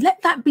mindset.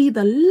 Let that be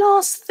the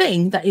last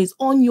thing that is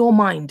on your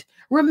mind.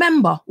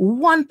 Remember,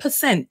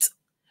 1%.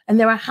 And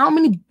there are how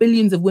many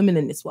billions of women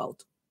in this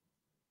world?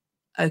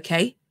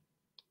 Okay.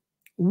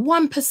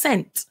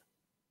 1%,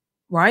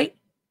 right?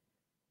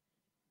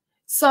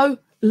 So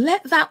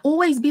let that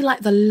always be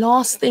like the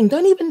last thing.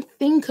 Don't even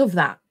think of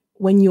that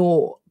when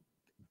you're,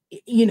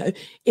 you know,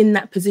 in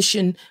that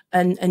position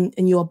and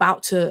you're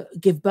about to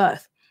give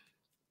birth.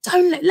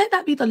 Don't let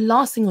that be the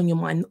last thing on your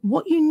mind.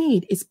 What you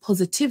need is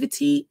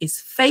positivity, is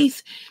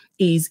faith,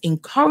 is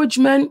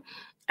encouragement.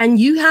 And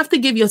you have to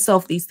give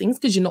yourself these things,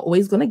 because you're not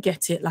always going to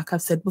get it. Like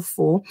I've said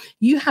before,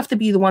 you have to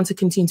be the one to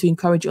continue to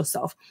encourage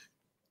yourself.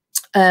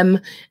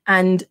 And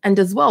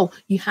as well,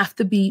 you have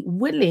to be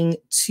willing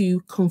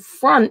to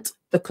confront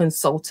the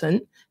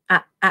consultant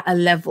at a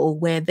level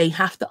where they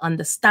have to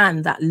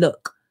understand that,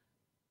 look,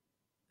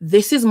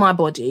 this is my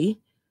body,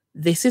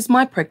 this is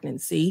my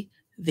pregnancy,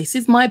 this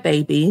is my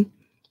baby.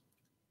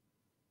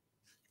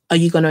 Are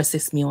you going to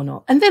assist me or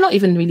not? And they're not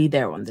even really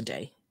there on the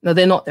day. No,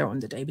 they're not there on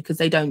the day, because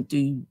they don't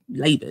do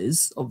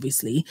labors,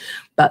 obviously,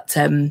 but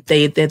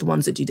they're the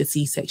ones that do the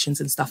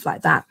C-sections and stuff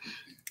like that.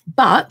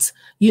 But,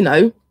 you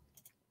know,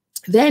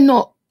 they're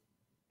not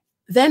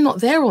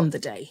there on the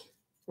day,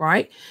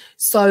 right?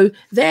 So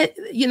they're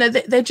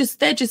just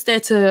there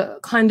to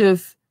kind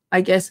of,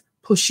 I guess,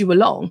 push you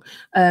along.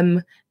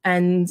 And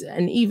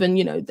even,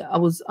 you know, I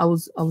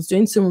was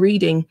doing some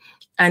reading,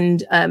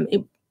 and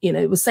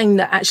it was saying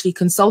that actually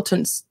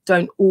consultants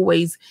don't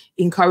always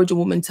encourage a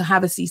woman to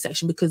have a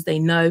C-section because they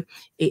know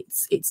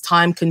it's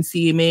time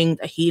consuming,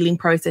 the healing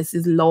process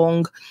is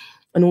long.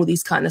 and all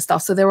these kind of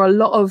stuff. So there are a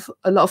lot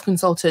of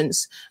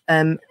consultants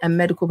and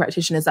medical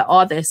practitioners that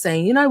are there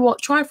saying, you know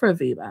what, try for a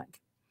VBAC.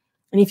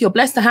 And if you're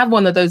blessed to have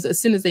one of those, as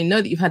soon as they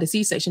know that you've had a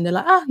C-section, they're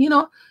like, you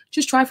know,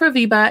 just try for a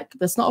VBAC.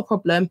 That's not a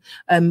problem.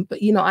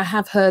 But, you know, I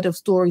have heard of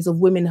stories of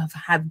women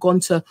have gone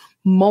to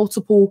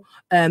multiple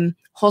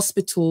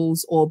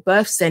hospitals or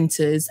birth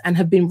centers and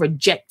have been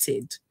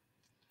rejected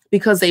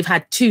because they've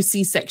had 2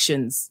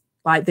 C-sections.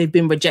 Like, they've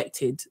been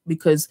rejected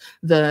because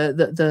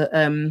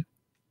the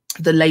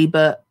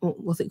labor,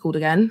 what's it called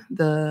again?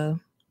 The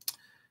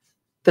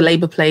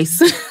labor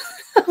place.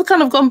 I've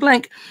kind of gone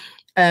blank.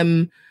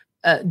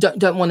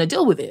 Don't want to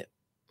deal with it,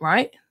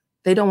 right?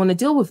 They don't want to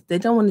deal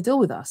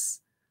with us.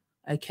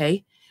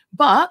 Okay.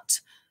 But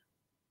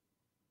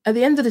at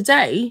the end of the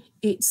day,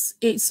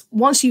 it's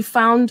once you've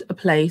found a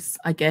place,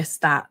 I guess,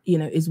 that, you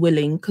know, is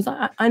willing, because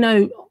I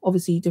know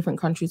obviously different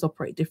countries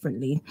operate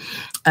differently.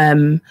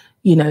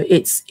 You know,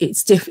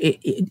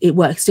 it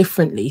works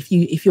differently.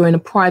 If you're in a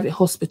private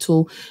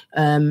hospital,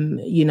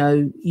 you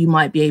know, you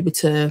might be able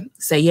to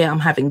say, yeah, I'm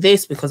having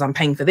this because I'm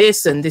paying for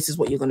this, and this is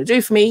what you're going to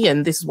do for me,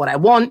 and this is what I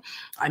want.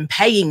 I'm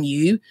paying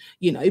you,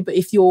 you know. But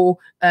if you're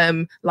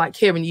like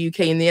here in the UK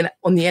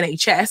on the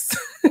NHS,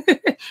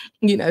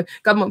 you know,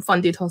 government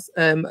funded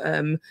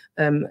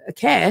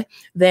care,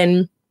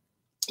 then,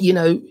 you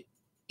know,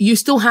 you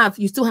still have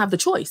the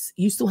choice.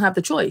 You still have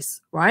the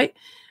choice, right?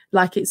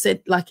 Like it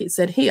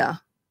said here.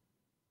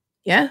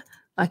 Yeah,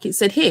 like it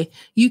said here,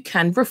 you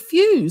can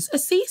refuse a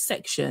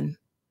C-section.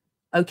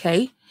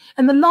 Okay.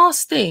 And the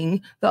last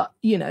thing that,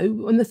 you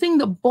know, and the thing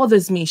that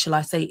bothers me, shall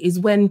I say, is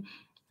when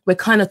we're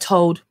kind of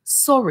told,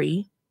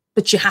 sorry,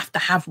 but you have to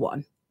have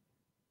one.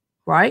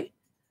 Right?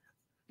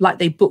 Like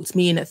they booked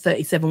me in at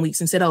 37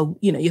 weeks and said, oh,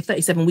 you know, you're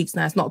 37 weeks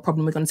now. It's not a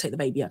problem. We're going to take the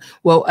baby out.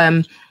 Well,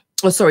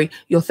 oh, sorry,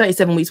 you're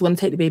 37 weeks. We're going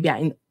to take the baby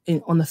out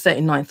on the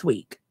 39th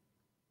week.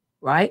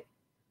 Right?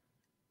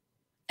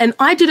 And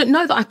I didn't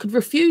know that I could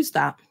refuse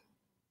that.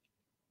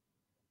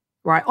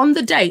 Right. On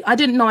the day, I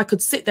didn't know I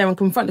could sit there and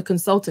confront the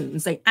consultant and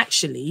say,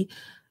 actually,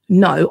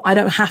 no, I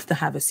don't have to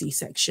have a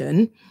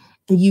C-section.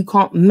 You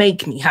can't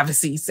make me have a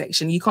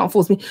C-section. You can't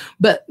force me.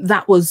 But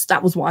that was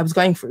what I was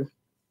going through.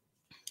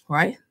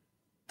 Right.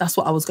 That's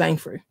what I was going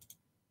through.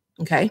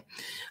 Okay.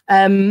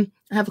 I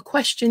have a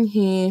question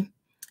here.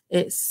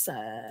 It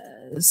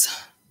says,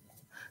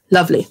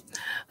 lovely.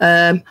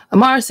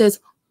 Amara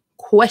says,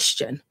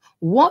 question,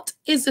 what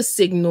is the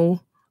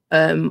signal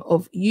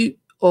of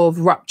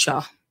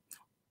rupture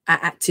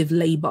at active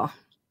labor?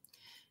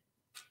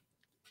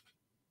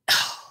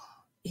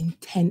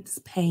 Intense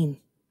pain,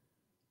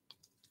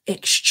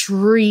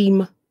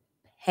 extreme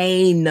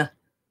pain,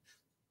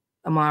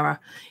 Amara.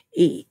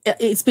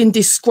 It's been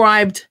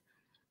described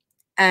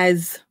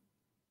as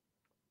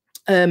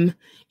a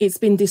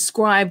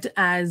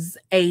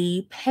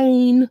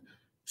pain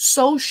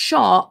so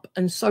sharp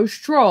and so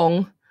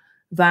strong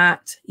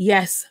that,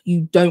 yes,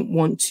 you don't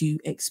want to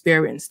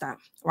experience that,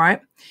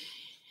 right?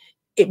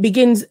 It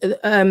begins,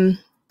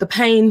 the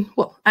pain,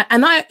 well,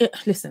 and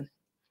listen,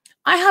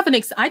 I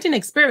didn't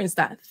experience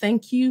that.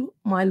 Thank you,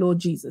 my Lord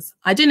Jesus.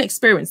 I didn't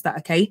experience that,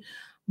 okay?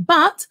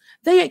 But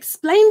they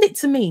explained it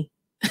to me,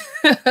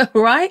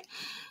 right?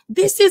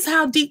 This is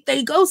how deep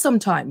they go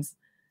sometimes.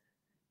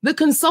 The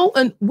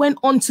consultant went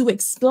on to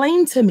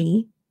explain to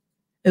me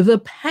the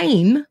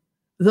pain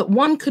that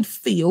one could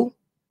feel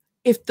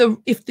if the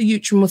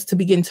uterus was to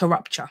begin to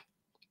rupture,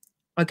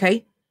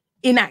 okay?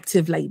 In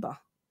active labor,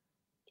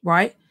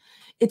 right?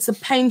 It's a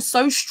pain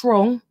so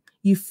strong,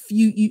 you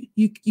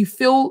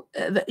feel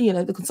that, you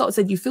know, the consultant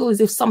said you feel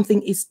as if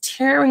something is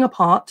tearing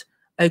apart,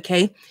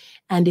 okay?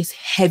 And it's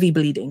heavy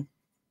bleeding,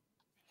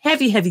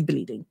 heavy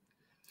bleeding.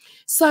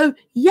 So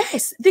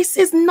yes, this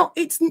is not,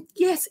 it's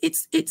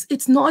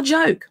not a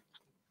joke.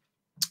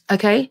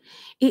 Okay.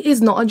 It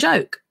is not a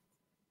joke.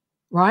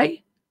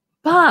 Right.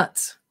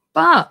 But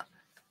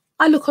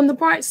I look on the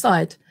bright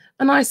side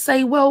and I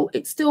say, well,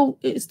 it's still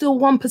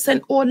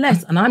 1% or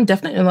less. And I'm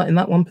definitely not in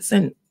that 1%.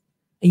 And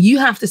you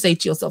have to say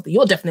to yourself that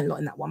you're definitely not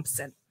in that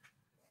 1%.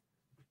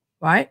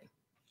 Right.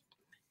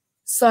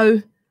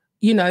 So,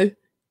 you know,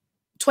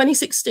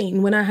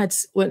 2016, when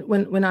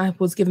I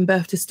was giving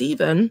birth to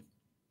Stephen,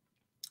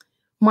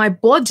 my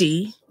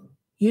body,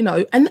 you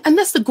know, and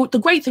that's the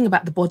great thing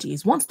about the body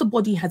is once the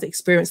body has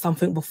experienced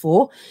something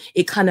before,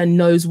 it kind of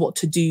knows what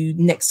to do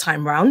next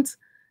time round,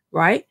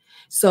 right?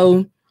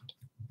 So,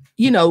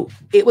 you know,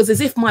 it was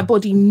as if my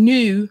body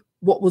knew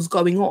what was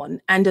going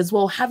on, and as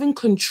well, having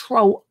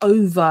control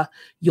over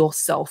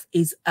yourself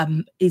is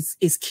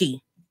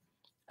key.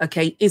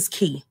 Okay, is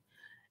key,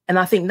 and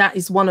I think that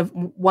is one of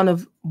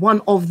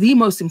the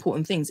most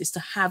important things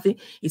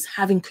is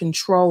having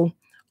control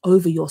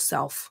over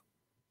yourself.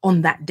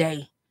 On that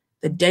day,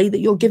 the day that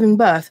you're giving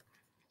birth,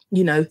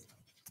 you know,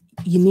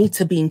 you need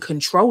to be in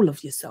control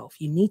of yourself.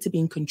 You need to be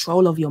in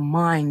control of your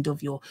mind,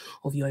 of your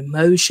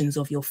emotions,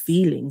 of your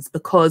feelings,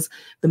 because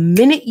the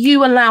minute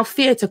you allow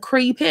fear to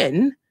creep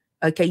in,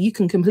 okay, you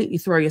can completely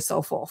throw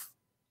yourself off.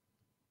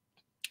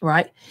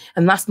 right?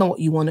 And that's not what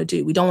you want to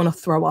do. We don't want to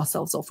throw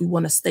ourselves off. We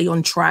want to stay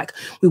on track.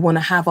 We want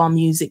to have our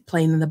music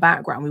playing in the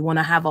background. We want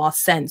to have our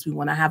scents. We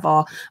want to have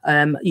our,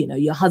 you know,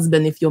 your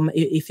husband, if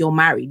you're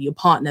married, your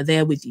partner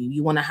there with you.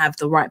 You want to have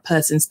the right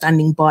person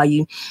standing by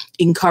you,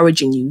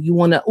 encouraging you. You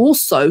want to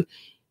also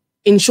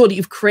ensure that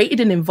you've created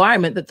an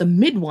environment that the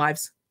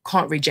midwives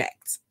can't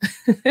reject.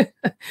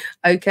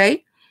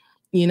 Okay,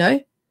 you know,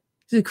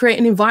 to create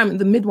an environment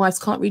the midwives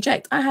can't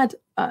reject. I had,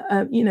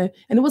 you know,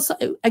 and it was,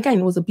 again,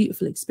 it was a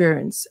beautiful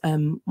experience.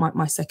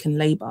 My second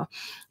labor,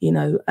 you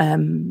know,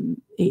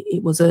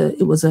 it was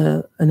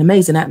an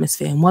amazing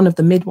atmosphere. And one of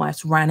the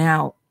midwives ran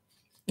out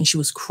and she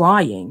was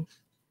crying,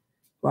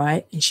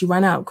 right? And she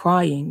ran out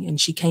crying, and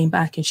she came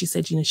back and she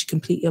said, you know, she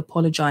completely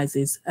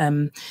apologizes.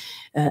 But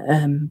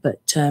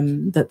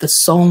that the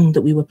song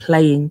that we were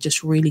playing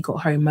just really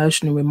got her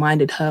emotional and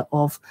reminded her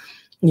of,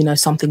 you know,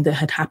 something that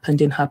had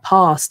happened in her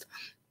past.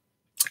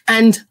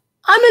 And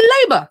I'm in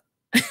labor.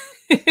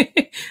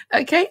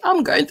 Okay,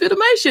 I'm going through the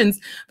motions,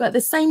 but at the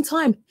same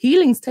time,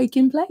 healing's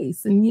taking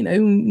place, and you know,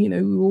 we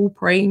were all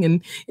praying,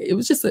 and it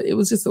was just a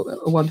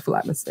wonderful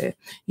atmosphere,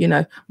 you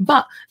know.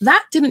 But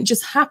that didn't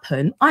just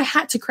happen. I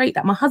had to create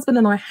that. My husband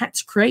and I had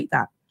to create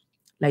that,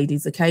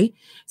 ladies. Okay,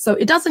 so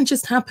it doesn't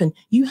just happen.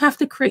 You have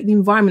to create the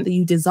environment that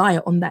you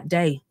desire on that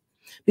day,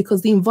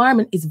 because the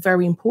environment is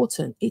very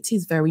important. It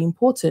is very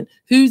important.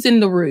 Who's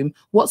in the room,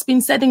 what's been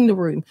said in the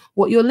room,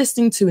 what you're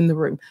listening to in the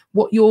room,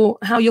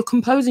 how you're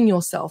composing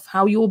yourself,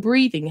 how you're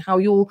breathing, how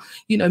you're,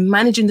 you know,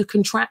 managing the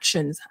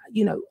contractions,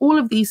 you know, all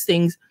of these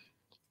things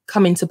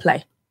come into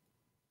play.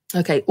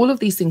 Okay, all of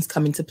these things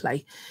come into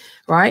play,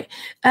 right?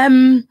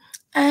 And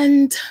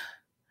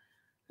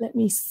let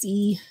me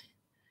see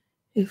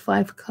if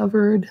I've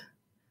covered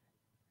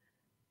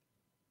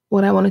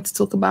what I wanted to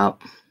talk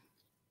about.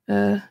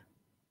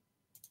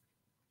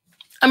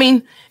 I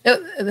mean,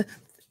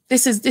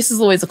 this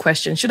is always a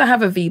question. Should I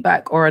have a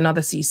VBAC or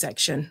another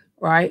C-section,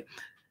 right?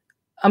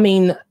 I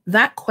mean,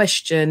 that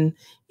question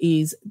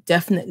is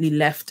definitely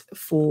left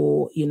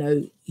for, you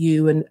know,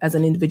 you and as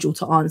an individual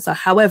to answer.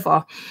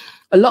 However,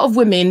 a lot of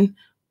women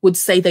would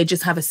say they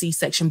just have a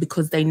C-section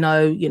because they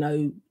know, you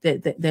know,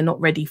 they're not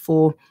ready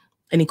for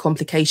any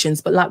complications.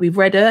 But like we've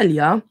read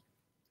earlier,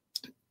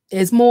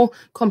 there's more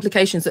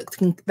complications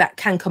that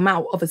can come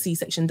out of a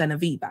C-section than a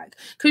VBAC.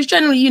 Because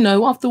generally, you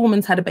know, after a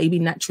woman's had a baby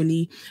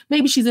naturally,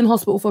 maybe she's in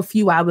hospital for a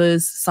few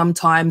hours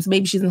sometimes,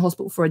 maybe she's in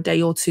hospital for a day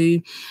or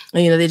two,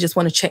 and, you know, they just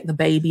want to check the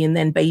baby, and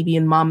then baby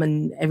and mum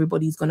and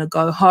everybody's going to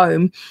go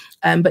home.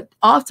 But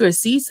after a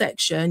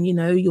C-section, you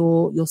know,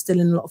 you're still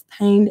in a lot of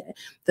pain.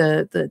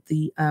 The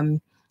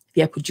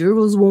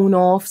epidural's worn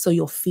off, so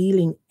you're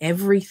feeling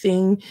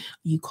everything.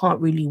 You can't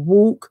really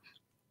walk.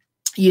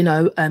 You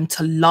know,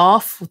 to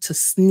laugh or to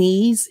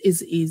sneeze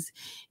is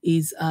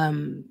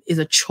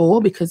a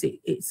chore, because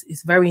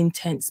it's very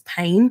intense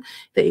pain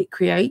that it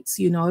creates,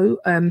 you know.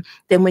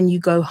 Then when you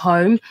go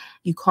home,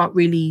 you can't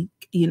really,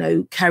 you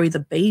know, carry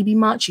the baby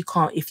much. You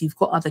can't, if you've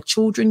got other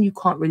children, you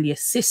can't really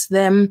assist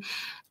them.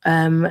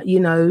 You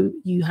know,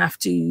 you have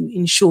to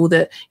ensure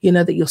that, you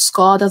know, that your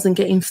scar doesn't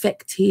get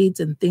infected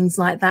and things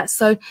like that.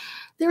 So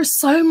there is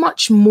so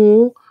much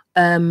more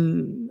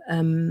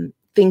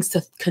things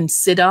to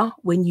consider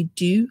when you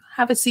do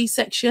have a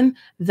C-section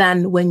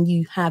than when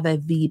you have a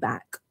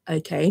VBAC.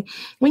 Okay,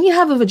 when you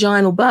have a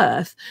vaginal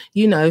birth,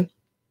 you know,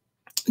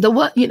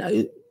 you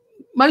know,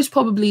 most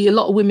probably a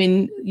lot of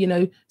women, you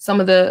know, some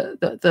of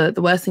the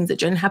worst things that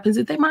generally happens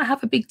is they might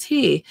have a big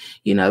tear,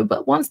 you know,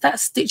 but once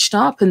that's stitched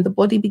up and the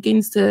body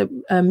begins to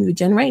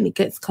regenerate and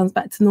it comes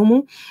back to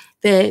normal,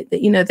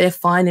 you know, they're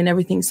fine and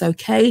everything's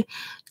okay.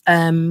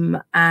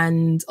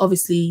 And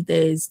obviously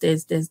there's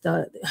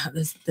a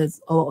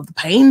lot of the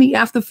pain that you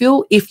have to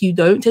feel if you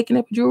don't take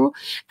an epidural.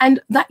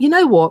 And that, you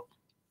know what,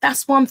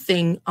 that's one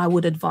thing I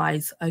would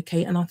advise.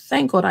 Okay, and I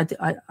thank God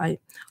I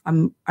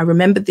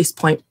remembered this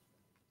point.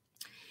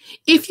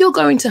 If you're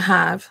going to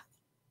have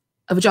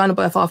a vaginal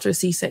birth after a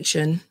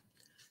C-section,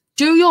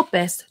 do your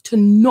best to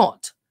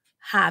not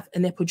have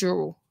an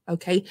epidural.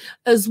 Okay,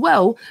 as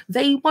well,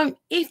 they won't,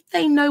 if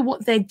they know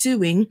what they're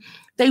doing,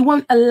 they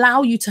won't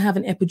allow you to have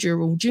an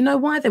epidural. Do you know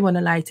why they won't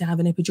allow you to have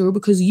an epidural?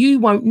 Because you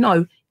won't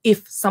know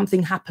if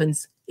something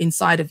happens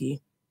inside of you,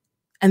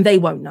 and they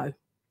won't know.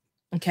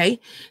 Okay,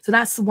 so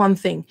that's the one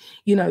thing.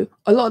 You know,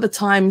 a lot of the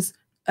times,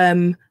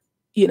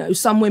 you know,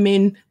 some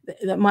women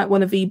that might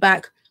want a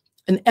VBAC,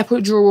 an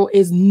epidural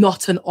is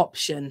not an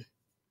option.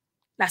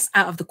 That's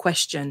out of the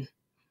question.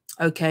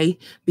 Okay,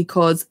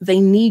 because they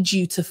need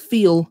you to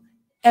feel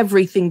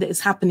everything that is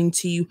happening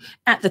to you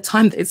at the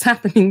time that it's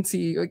happening to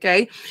you.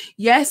 Okay,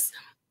 yes,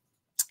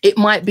 it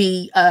might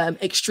be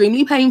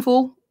extremely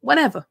painful,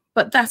 whatever,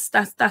 but that's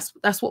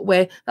what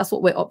we're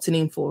opting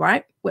in for,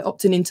 right? We're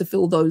opting in to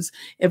feel those,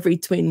 every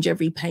twinge,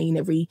 every pain,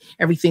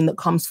 everything that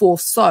comes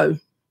forth. So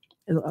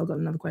I've got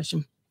another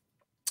question.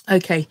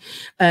 Okay,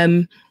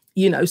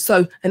 you know,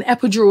 so an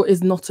epidural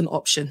is not an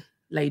option,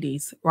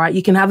 ladies, right?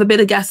 You can have a bit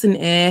of gas in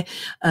air,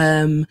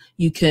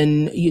 you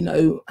can, you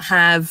know,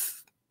 have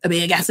a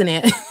bit of gas in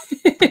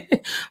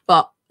it,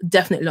 but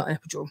definitely not an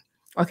epidural.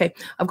 Okay,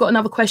 I've got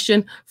another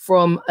question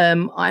from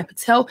I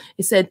Patel.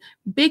 It said,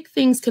 big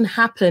things can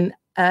happen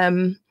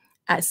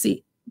at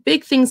C.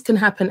 Big things can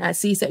happen at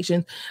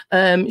C-section.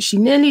 She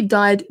nearly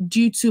died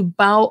due to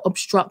bowel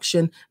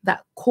obstruction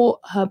that caught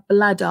her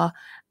bladder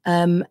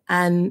and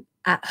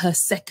at her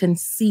second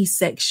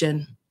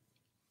C-section.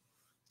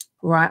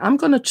 Right, I'm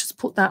going to just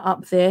put that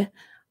up there.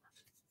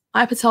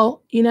 I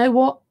Patel, you know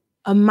what?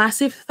 A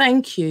massive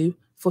thank you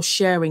for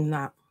sharing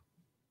that.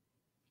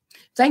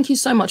 Thank you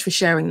so much for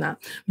sharing that,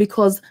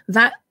 because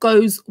that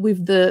goes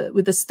with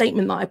the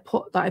statement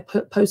that I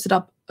posted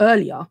up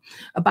earlier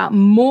about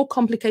more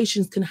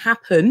complications can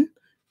happen,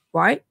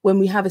 right, when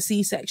we have a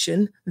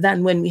C-section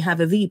than when we have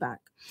a VBAC.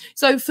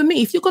 So for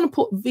me, if you're going to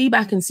put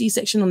VBAC and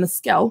C-section on the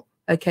scale,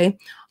 okay,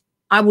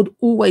 I would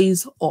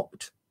always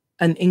opt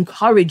and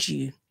encourage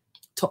you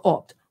to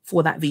opt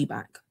for that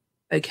VBAC,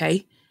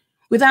 okay,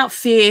 without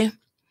fear,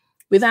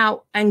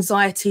 without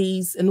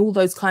anxieties and all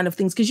those kind of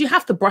things, because you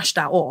have to brush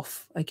that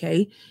off,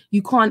 okay?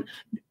 You can't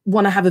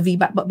want to have a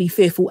VBAC but be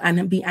fearful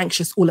and be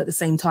anxious all at the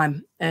same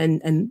time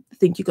and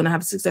think you're going to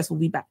have a successful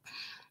VBAC.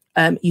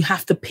 You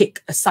have to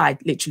pick a side.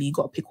 Literally, you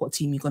got to pick what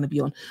team you're going to be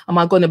on. Am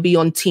I going to be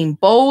on team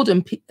bold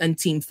and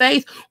team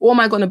faith, or am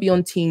I going to be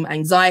on team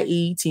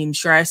anxiety, team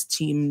stress,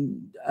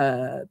 team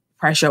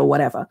pressure, or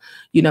whatever?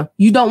 You know,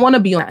 you don't want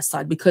to be on that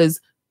side, because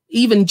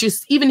even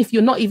if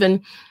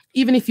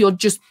you're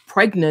just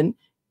pregnant,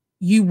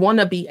 you want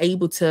to be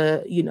able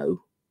to, you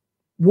know,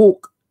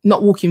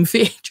 not walk in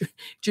fear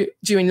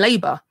during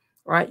labor,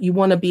 right? You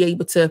want to be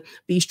able to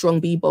be strong,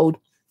 be bold,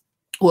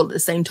 all at the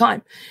same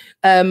time.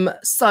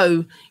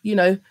 So, you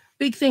know,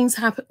 big things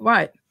happen,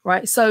 right?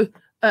 So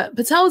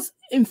Patel's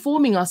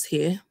informing us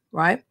here,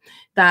 right,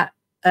 that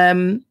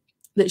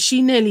that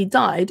she nearly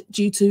died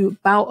due to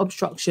bowel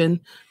obstruction.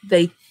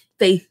 They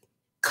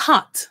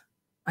cut,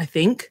 I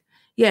think.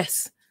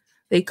 Yes,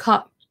 they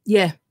cut.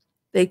 Yeah,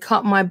 they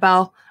cut my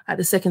bowel at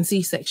the second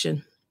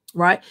C-section,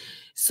 right?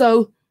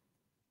 So,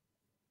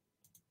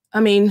 I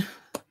mean,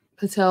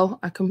 Patel,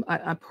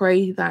 I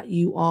pray that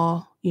you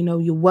are, you know,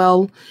 you're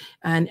well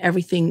and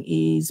everything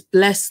is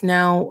blessed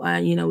now.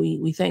 And, you know,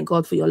 we thank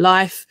God for your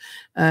life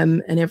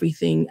and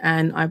everything.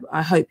 And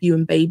I hope you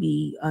and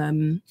baby,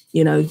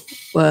 you know,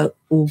 were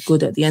all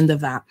good at the end of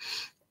that.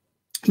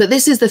 But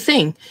this is the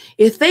thing.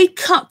 If they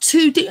cut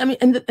too deep, I mean,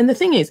 and the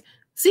thing is,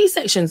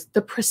 C-sections,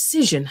 the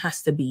precision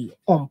has to be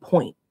on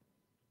point,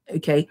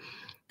 okay?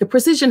 The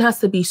precision has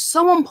to be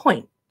so on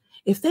point.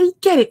 If they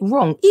get it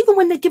wrong, even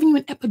when they're giving you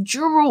an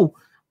epidural,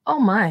 oh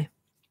my.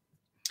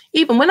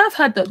 Even when I've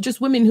heard that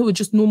just women who are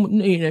just normal,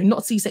 you know,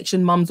 not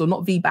C-section mums or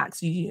not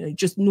VBACs, you know,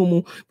 just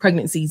normal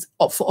pregnancies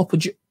opt for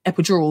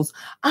epidurals,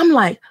 I'm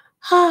like,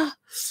 that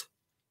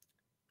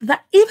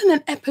even an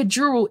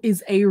epidural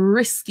is a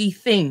risky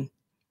thing,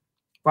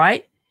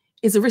 right?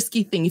 It's a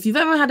risky thing. If you've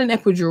ever had an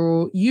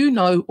epidural, you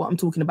know what I'm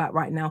talking about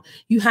right now.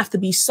 You have to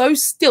be so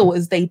still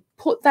as they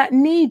put that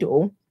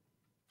needle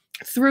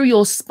through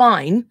your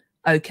spine,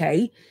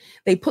 okay?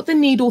 They put the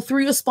needle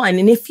through your spine,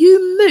 and if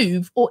you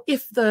move, or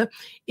if the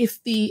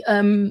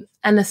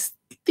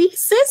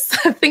anesthesis,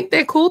 I think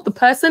they're called, the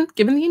person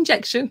giving the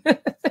injection,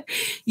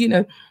 you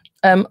know,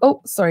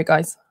 oh, sorry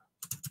guys,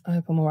 I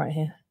hope I'm all right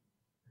here.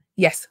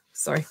 Yes,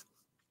 sorry.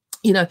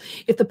 You know,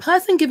 if the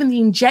person giving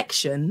the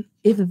injection,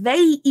 if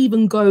they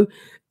even go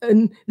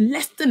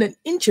less than an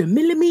inch, a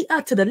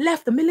millimeter to the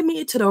left, a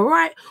millimeter to the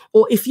right,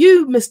 or if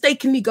you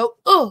mistakenly go,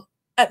 oh,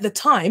 at the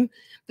time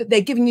that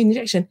they're giving the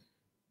injection,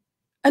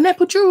 an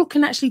epidural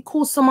can actually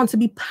cause someone to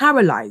be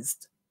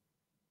paralyzed,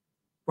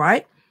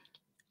 right?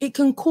 It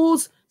can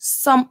cause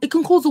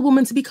a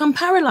woman to become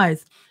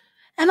paralyzed.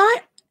 And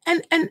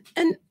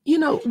you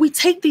know, we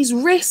take these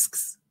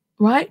risks,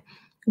 right?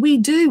 We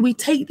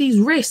take these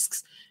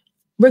risks,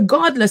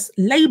 regardless,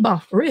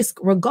 labor risk,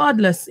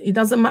 regardless. It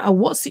doesn't matter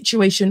what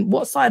situation,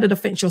 what side of the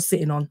fence you're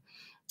sitting on,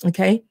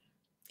 okay?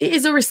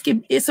 It's a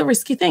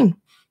risky thing,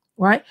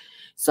 right?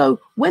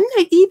 So when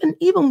they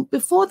even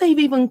before they've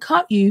even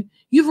cut you,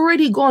 you've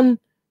already gone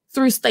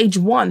through stage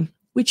one,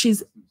 which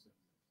is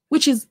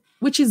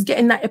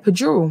getting that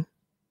epidural.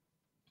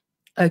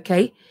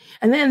 Okay.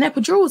 And then an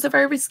epidural is a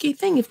very risky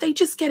thing. If they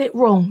just get it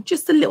wrong,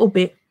 just a little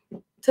bit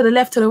to the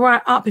left, to the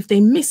right, up, if they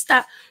miss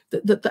that,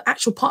 the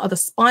actual part of the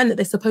spine that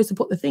they're supposed to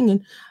put the thing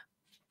in,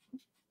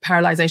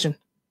 paralyzation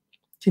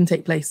can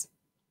take place.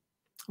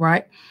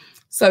 Right.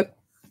 So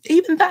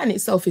even that in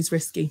itself is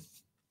risky.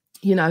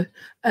 You know,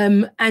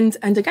 and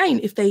again,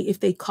 if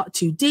they cut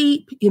too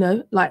deep, you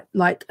know, like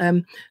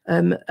I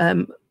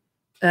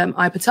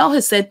Patel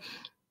has said,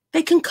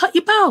 they can cut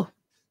your bowel.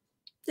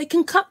 They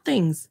can cut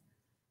things,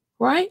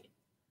 right?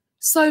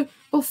 So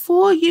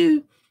before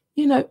you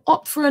know,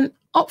 opt for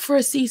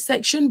a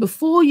C-section,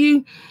 before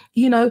you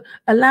know,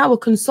 allow a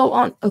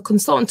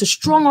consultant to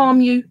strong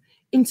arm you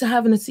into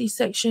having a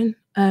C-section,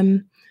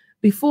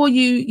 before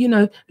you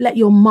know, let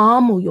your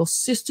mom or your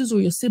sisters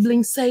or your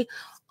siblings say,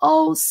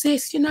 oh,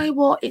 sis, you know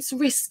what? It's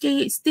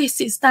risky. It's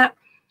this, it's that.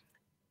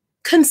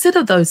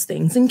 consider those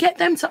things and get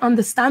them to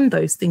understand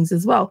those things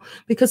as well,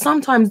 because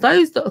sometimes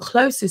those that are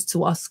closest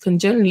to us can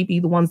generally be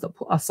the ones that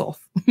put us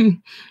off.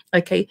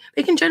 Okay,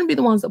 they can generally be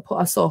the ones that put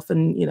us off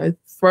and, you know,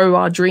 throw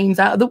our dreams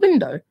out of the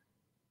window,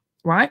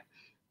 right?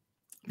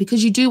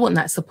 Because you do want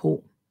that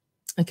support.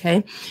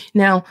 Okay,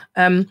 now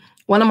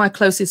one of my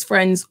closest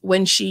friends,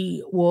 when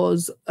she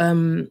was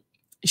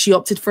she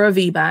opted for a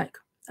VBAC,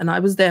 and I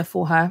was there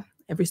for her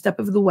every step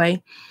of the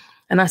way,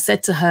 and I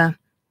said to her,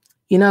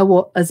 you know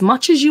what, as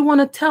much as you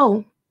want to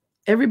tell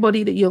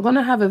everybody that you're going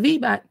to have a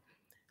VBAC,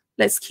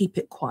 let's keep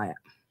it quiet.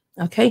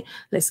 Okay,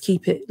 let's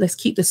keep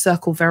the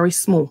circle very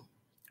small,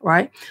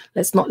 right?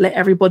 Let's not let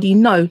everybody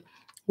know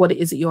what it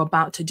is that you're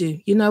about to do.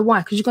 You know why?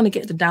 Because you're going to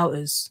get the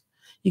doubters.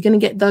 You're going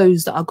to get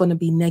those that are going to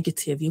be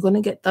negative. You're going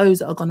to get those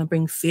that are going to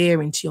bring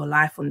fear into your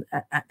life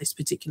at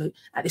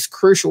this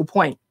crucial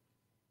point,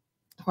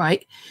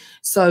 right?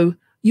 So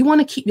you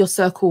want to keep your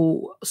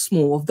circle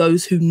small of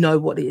those who know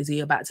what it is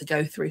you're about to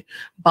go through.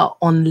 But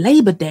on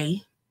Labor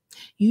Day,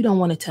 you don't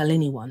want to tell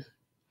anyone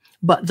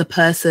but the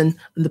person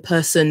and the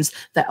persons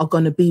that are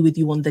going to be with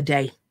you on the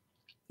day.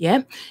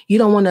 Yeah, you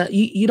don't want to.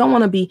 You don't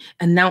want to be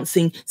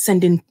announcing,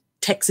 sending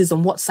texts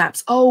and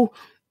WhatsApps. Oh,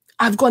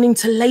 I've gone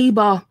into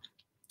labor.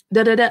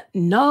 Da da da.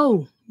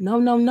 No, no,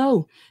 no,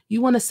 no.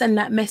 You want to send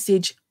that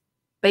message.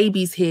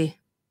 Baby's here.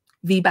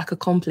 VBAC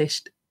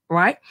accomplished.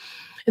 Right.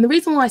 And the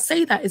reason why I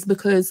say that is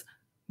because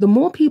the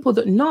more people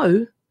that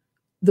know,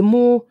 the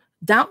more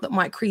doubt that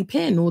might creep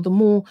in, or the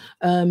more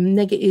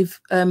negative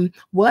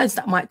words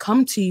that might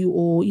come to you,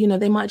 or, you know,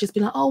 they might just be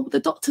like, oh, the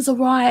doctors are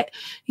right.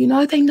 You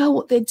know, they know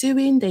what they're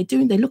doing. They're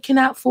looking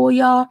out for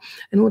you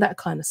and all that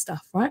kind of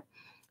stuff. Right.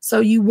 So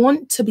you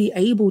want to be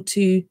able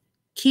to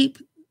keep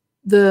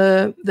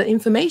the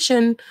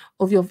information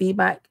of your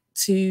VBAC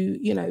to,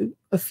 you know,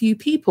 a few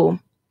people.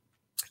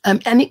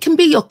 And it can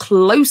be your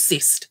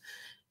closest.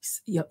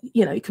 You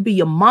know, it could be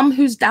your mum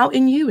who's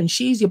doubting you and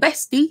she's your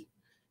bestie.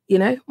 You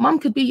know, mum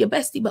could be your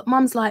bestie, but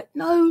mum's like,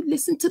 no,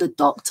 listen to the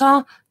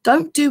doctor.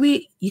 Don't do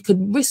it. You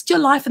could risk your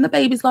life and the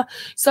baby's life.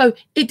 So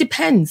it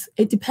depends.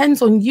 It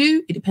depends on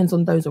you. It depends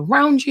on those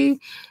around you.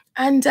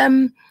 And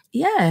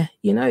yeah,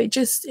 you know, it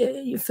just,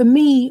 for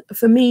me,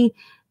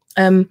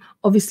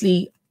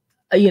 obviously,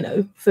 you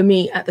know, for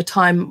me at the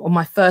time on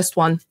my first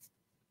one,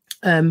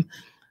 a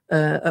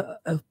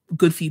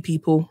good few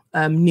people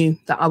knew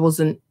that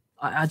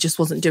I just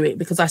wasn't doing it,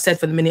 because I said,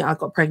 for the minute I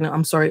got pregnant,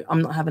 I'm sorry,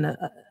 I'm not having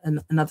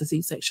another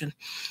C-section.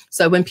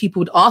 So when people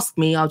would ask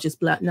me, I'll just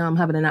be like, no, I'm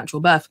having a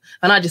natural birth.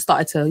 And I just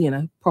started to, you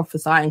know,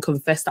 prophesy and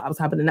confess that I was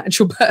having a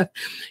natural birth,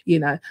 you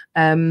know.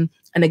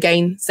 And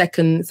again,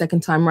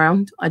 second time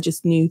round, I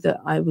just knew that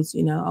I was,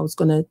 you know, I was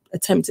going to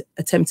attempt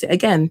it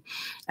again.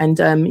 And,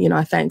 you know,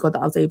 I thank God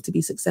that I was able to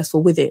be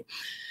successful with it.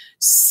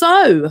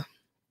 So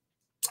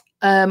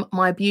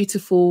my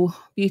beautiful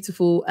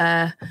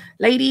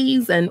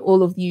ladies and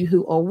all of you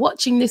who are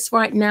watching this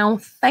right now,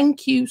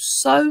 thank you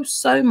so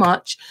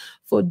much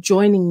for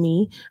joining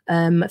me.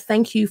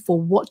 Thank you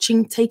for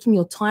watching, taking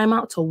your time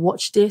out to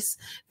watch this.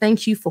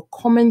 Thank you for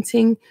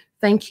commenting.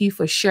 Thank you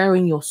for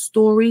sharing your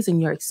stories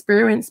and your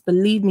experience.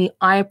 Believe me,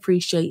 I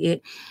appreciate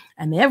it,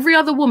 and every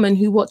other woman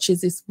who watches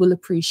this will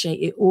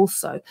appreciate it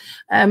also.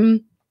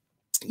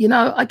 You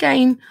know,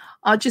 again,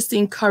 I'll just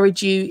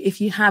encourage you,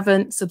 if you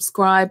haven't,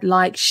 subscribe,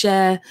 like,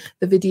 share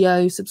the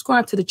video,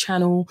 subscribe to the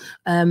channel,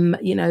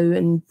 you know,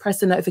 and press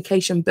the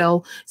notification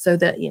bell so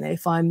that, you know,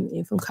 if I'm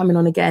coming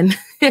on again,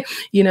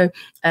 you know,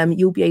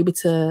 you'll be able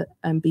to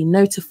be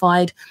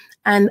notified.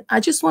 And I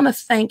just want to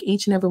thank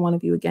each and every one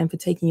of you again for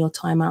taking your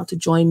time out to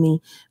join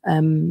me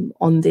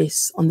on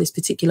this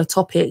particular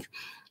topic.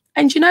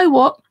 And you know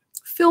what?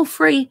 Feel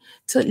free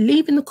to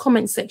leave in the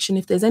comment section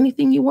if there's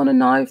anything you want to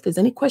know, if there's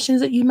any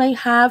questions that you may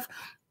have.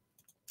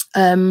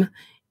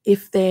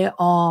 If there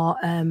are,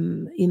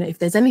 you know, if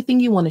there's anything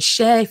you want to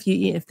share,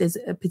 if there's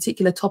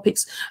particular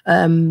topics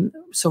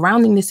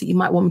surrounding this that you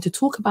might want me to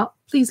talk about,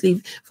 please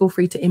feel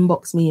free to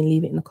inbox me and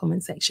leave it in the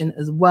comment section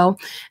as well.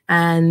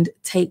 And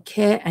take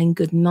care and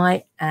good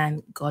night,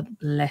 and God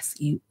bless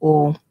you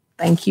all.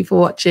 Thank you for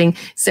watching.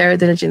 Sarah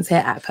Diligence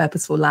here at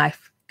Purposeful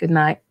Life. Good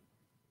night.